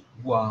those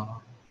who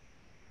are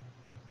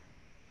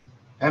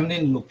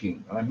feminine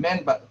looking,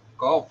 men but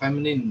called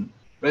feminine,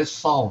 very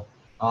soft,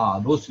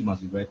 those you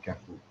must be very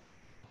careful.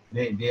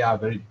 They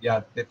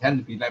tend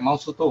to be like Mao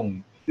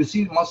Zedong. You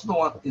see Mao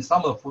Zedong in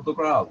some of the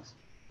photographs,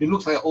 he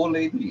looks like an old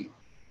lady.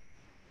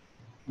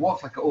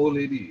 Walks like an old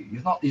lady.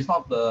 He's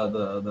not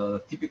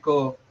the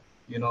typical,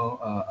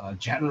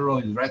 general.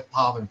 He's very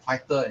tough and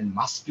fighter and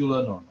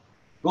muscular. No.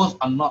 Those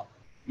are not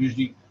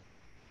usually.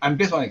 I'm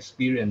based on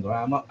experience.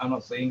 Right? I'm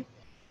not saying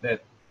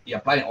that you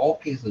apply in all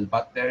cases,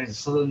 but there is a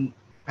certain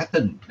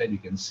pattern that you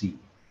can see.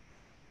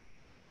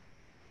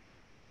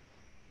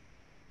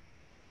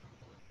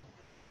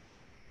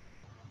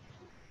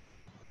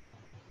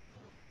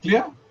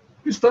 Clear,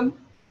 Kristen?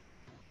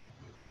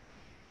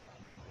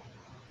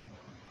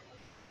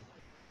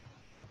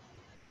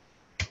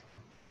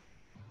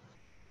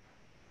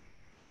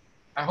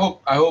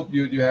 I hope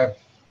you have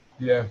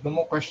no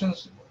more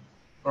questions.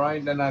 All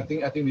right, then I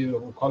think we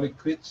will call it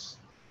quits.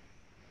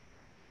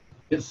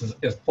 It's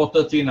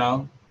 4:30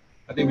 now.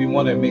 I think we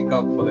want to make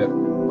up for that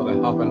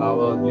half an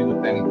hour due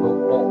to technical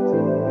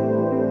fault.